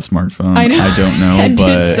 years without a smartphone, I don't know. And but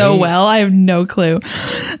did so well. I have no clue.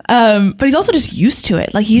 But he's also just used to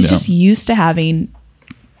it. Like, he's just used to having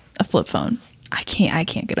a flip phone. I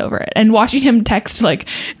can't get over it. And watching him text, like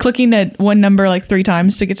clicking at one number like 3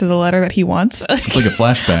 times to get to the letter that he wants. It's like a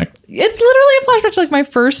flashback. It's literally a flashback to like my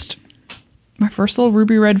first little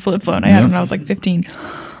ruby red flip phone I had when I was like 15.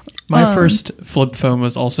 My first flip phone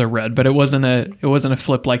was also red, but it wasn't a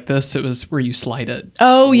flip like this. It was where you slide it.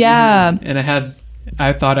 Oh yeah. And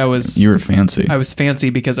I thought you were fancy. I was fancy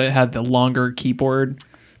because it had the longer keyboard,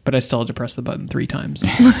 but I still had to press the button 3 times.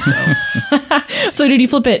 So did you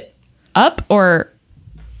flip it up or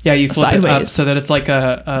yeah, you flip sideways? It up so that it's like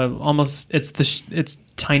almost it's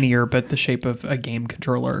tinier, but the shape of a game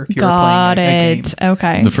controller. If you were playing a game.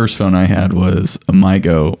 Okay. The first phone I had was a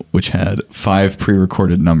MyGo, which had 5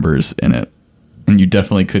 pre-recorded numbers in it, and you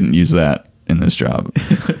definitely couldn't use that in this job.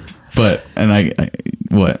 But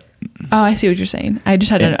what? Oh, I see what you're saying. I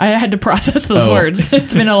just had to process those words.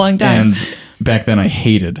 It's been a long time. And back then I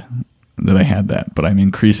hated that I had that, but I'm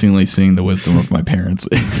increasingly seeing the wisdom of my parents.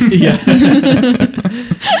 Yeah.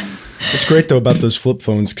 It's great though about those flip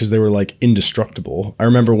phones because they were like indestructible. I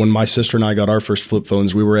remember when my sister and I got our first flip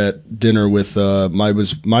phones, we were at dinner with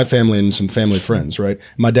my family and some family friends, right?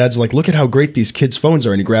 My dad's like, "Look at how great these kids' phones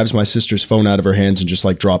are," and he grabs my sister's phone out of her hands and just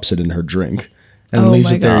like drops it in her drink and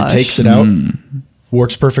leaves it there. He takes it out,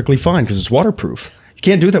 works perfectly fine because it's waterproof. You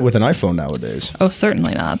can't do that with an iPhone nowadays. Oh,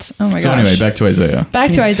 certainly not. Oh my gosh. So anyway, back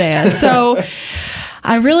to Isaiah. So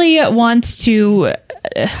I really want to,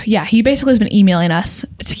 he basically has been emailing us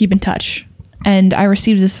to keep in touch. And I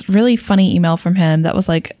received this really funny email from him that was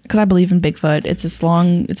like, because I believe in Bigfoot. It's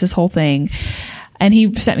this whole thing. And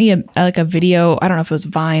he sent me a video. I don't know if it was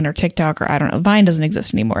Vine or TikTok or I don't know. Vine doesn't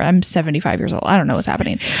exist anymore. I'm 75 years old. I don't know what's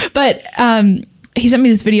happening. But, he sent me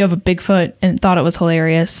this video of a Bigfoot and thought it was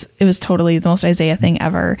hilarious. It was totally the most Isaiah thing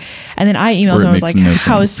ever. And then I emailed him. I was like,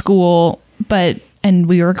 "How is school?" And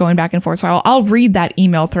we were going back and forth. So I'll read that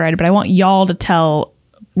email thread, but I want y'all to tell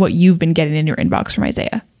what you've been getting in your inbox from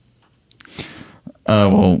Isaiah.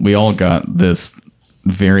 Well, we all got this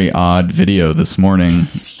very odd video this morning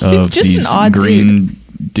of these green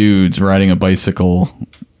dudes riding a bicycle.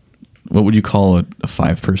 What would you call a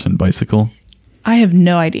 5-person bicycle? I have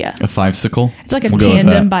no idea. A 5-cycle? It's like a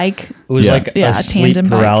tandem bike. It was like a sleep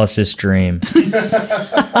paralysis dream.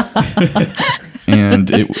 And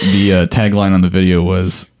the tagline on the video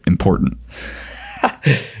was important.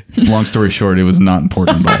 Long story short, it was not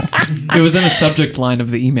important at all. It was in a subject line of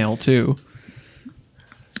the email too.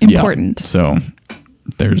 Important. Yeah, so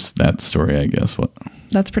there's that story, I guess.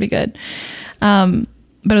 That's pretty good. But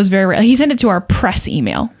it was very rare. He sent it to our press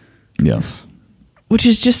email. Yes. Which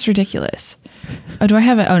is just ridiculous. Oh, do I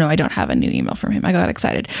have it? Oh, no, I don't have a new email from him. I got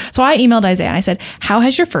excited. So I emailed Isaiah and I said, "How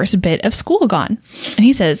has your first bit of school gone?" And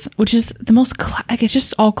he says, which is the most, it's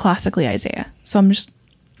just all classically Isaiah. So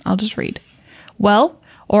I'll just read. "Well,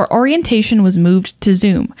 our orientation was moved to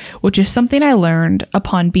Zoom, which is something I learned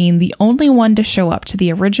upon being the only one to show up to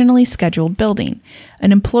the originally scheduled building.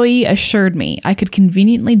 An employee assured me I could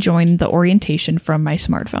conveniently join the orientation from my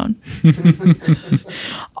smartphone.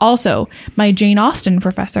 Also, my Jane Austen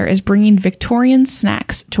professor is bringing Victorian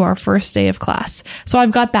snacks to our first day of class, so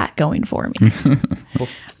I've got that going for me."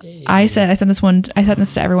 I sent this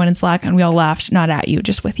to everyone in Slack and we all laughed, not at you,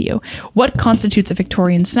 just with you. "What constitutes a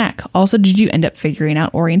Victorian snack? Also, did you end up figuring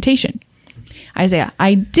out orientation?" Isaiah,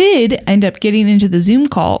 I did end up getting into the Zoom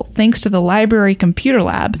call thanks to the library computer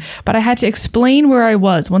lab, but I had to explain where I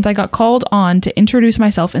was once I got called on to introduce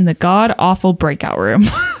myself in the god-awful breakout room.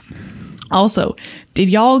 Also, did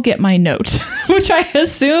y'all get my note? Which I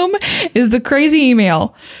assume is the crazy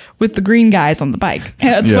email with the green guys on the bike.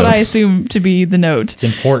 That's what I assume to be the note. It's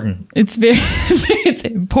important. It's very, it's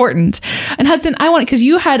important. And Hudson, I want it because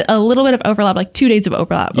you had a little bit of overlap, like 2 days of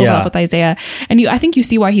overlap with Isaiah. And I think you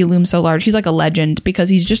see why he looms so large. He's like a legend because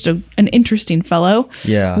he's just an interesting fellow.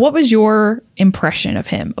 Yeah. What was your impression of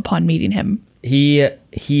him upon meeting him? He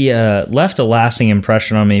left a lasting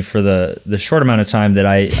impression on me for the short amount of time that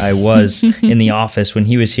I was in the office when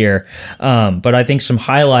he was here. But I think some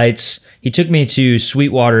highlights. He took me to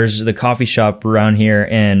Sweetwater's, the coffee shop around here,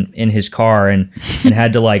 and in his car, and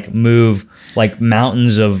had to like move like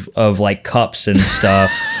mountains of like cups and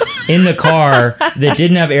stuff in the car that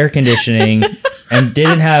didn't have air conditioning and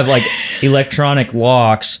didn't have like electronic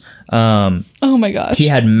locks. Oh my gosh. He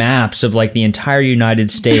had maps of like the entire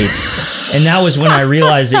United States. And that was when I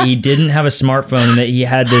realized that he didn't have a smartphone and that he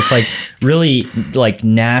had this like really like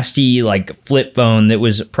nasty like flip phone that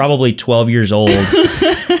was probably 12 years old.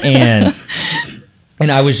 And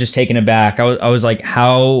I was just taken aback. I was like,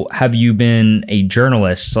 how have you been a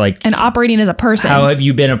journalist? Like, and operating as a person. How have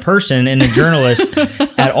you been a person and a journalist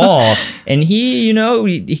at all? And he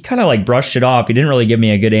kind of like brushed it off. He didn't really give me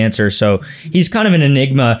a good answer. So he's kind of an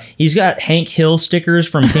enigma. He's got Hank Hill stickers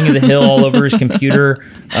from King of the Hill all over his computer.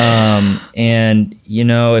 And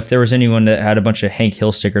if there was anyone that had a bunch of Hank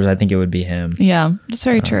Hill stickers, I think it would be him. Yeah, that's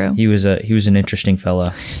very true. He was an interesting fella.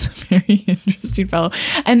 He's a very interesting fellow.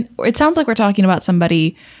 And it sounds like we're talking about somebody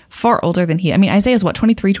far older than he. I mean, Isaiah's what,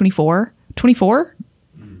 23, 24? 24?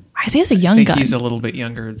 Isaiah's a young gun. He's a little bit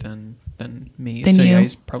younger than me. Than so you? Yeah,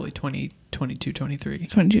 he's probably 22, 23.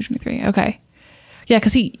 22, 23. Okay. Yeah,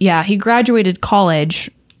 because he graduated college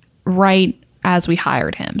right as we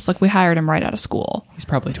hired him. So like we hired him right out of school. He's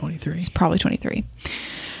probably 23. He's probably 23.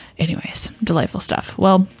 Anyways, delightful stuff.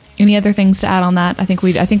 Well, any other things to add on that? I think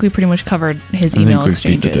we pretty much covered his email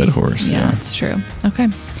exchanges. Beat the dead horse. Yeah, that's true. Okay.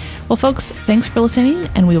 Well, folks, thanks for listening,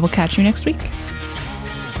 and we will catch you next week.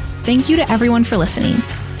 Thank you to everyone for listening.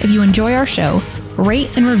 If you enjoy our show, rate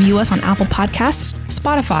and review us on Apple Podcasts,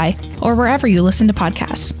 Spotify, or wherever you listen to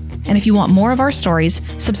podcasts. And if you want more of our stories,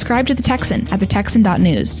 subscribe to The Texan at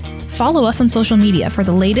thetexan.news. Follow us on social media for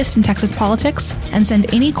the latest in Texas politics, and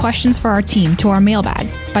send any questions for our team to our mailbag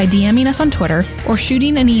by DMing us on Twitter or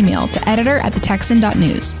shooting an email to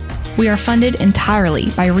editor@thetexan.news. We are funded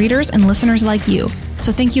entirely by readers and listeners like you,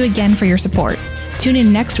 so thank you again for your support. Tune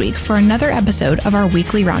in next week for another episode of our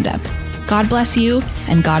weekly roundup. God bless you,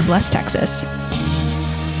 and God bless Texas.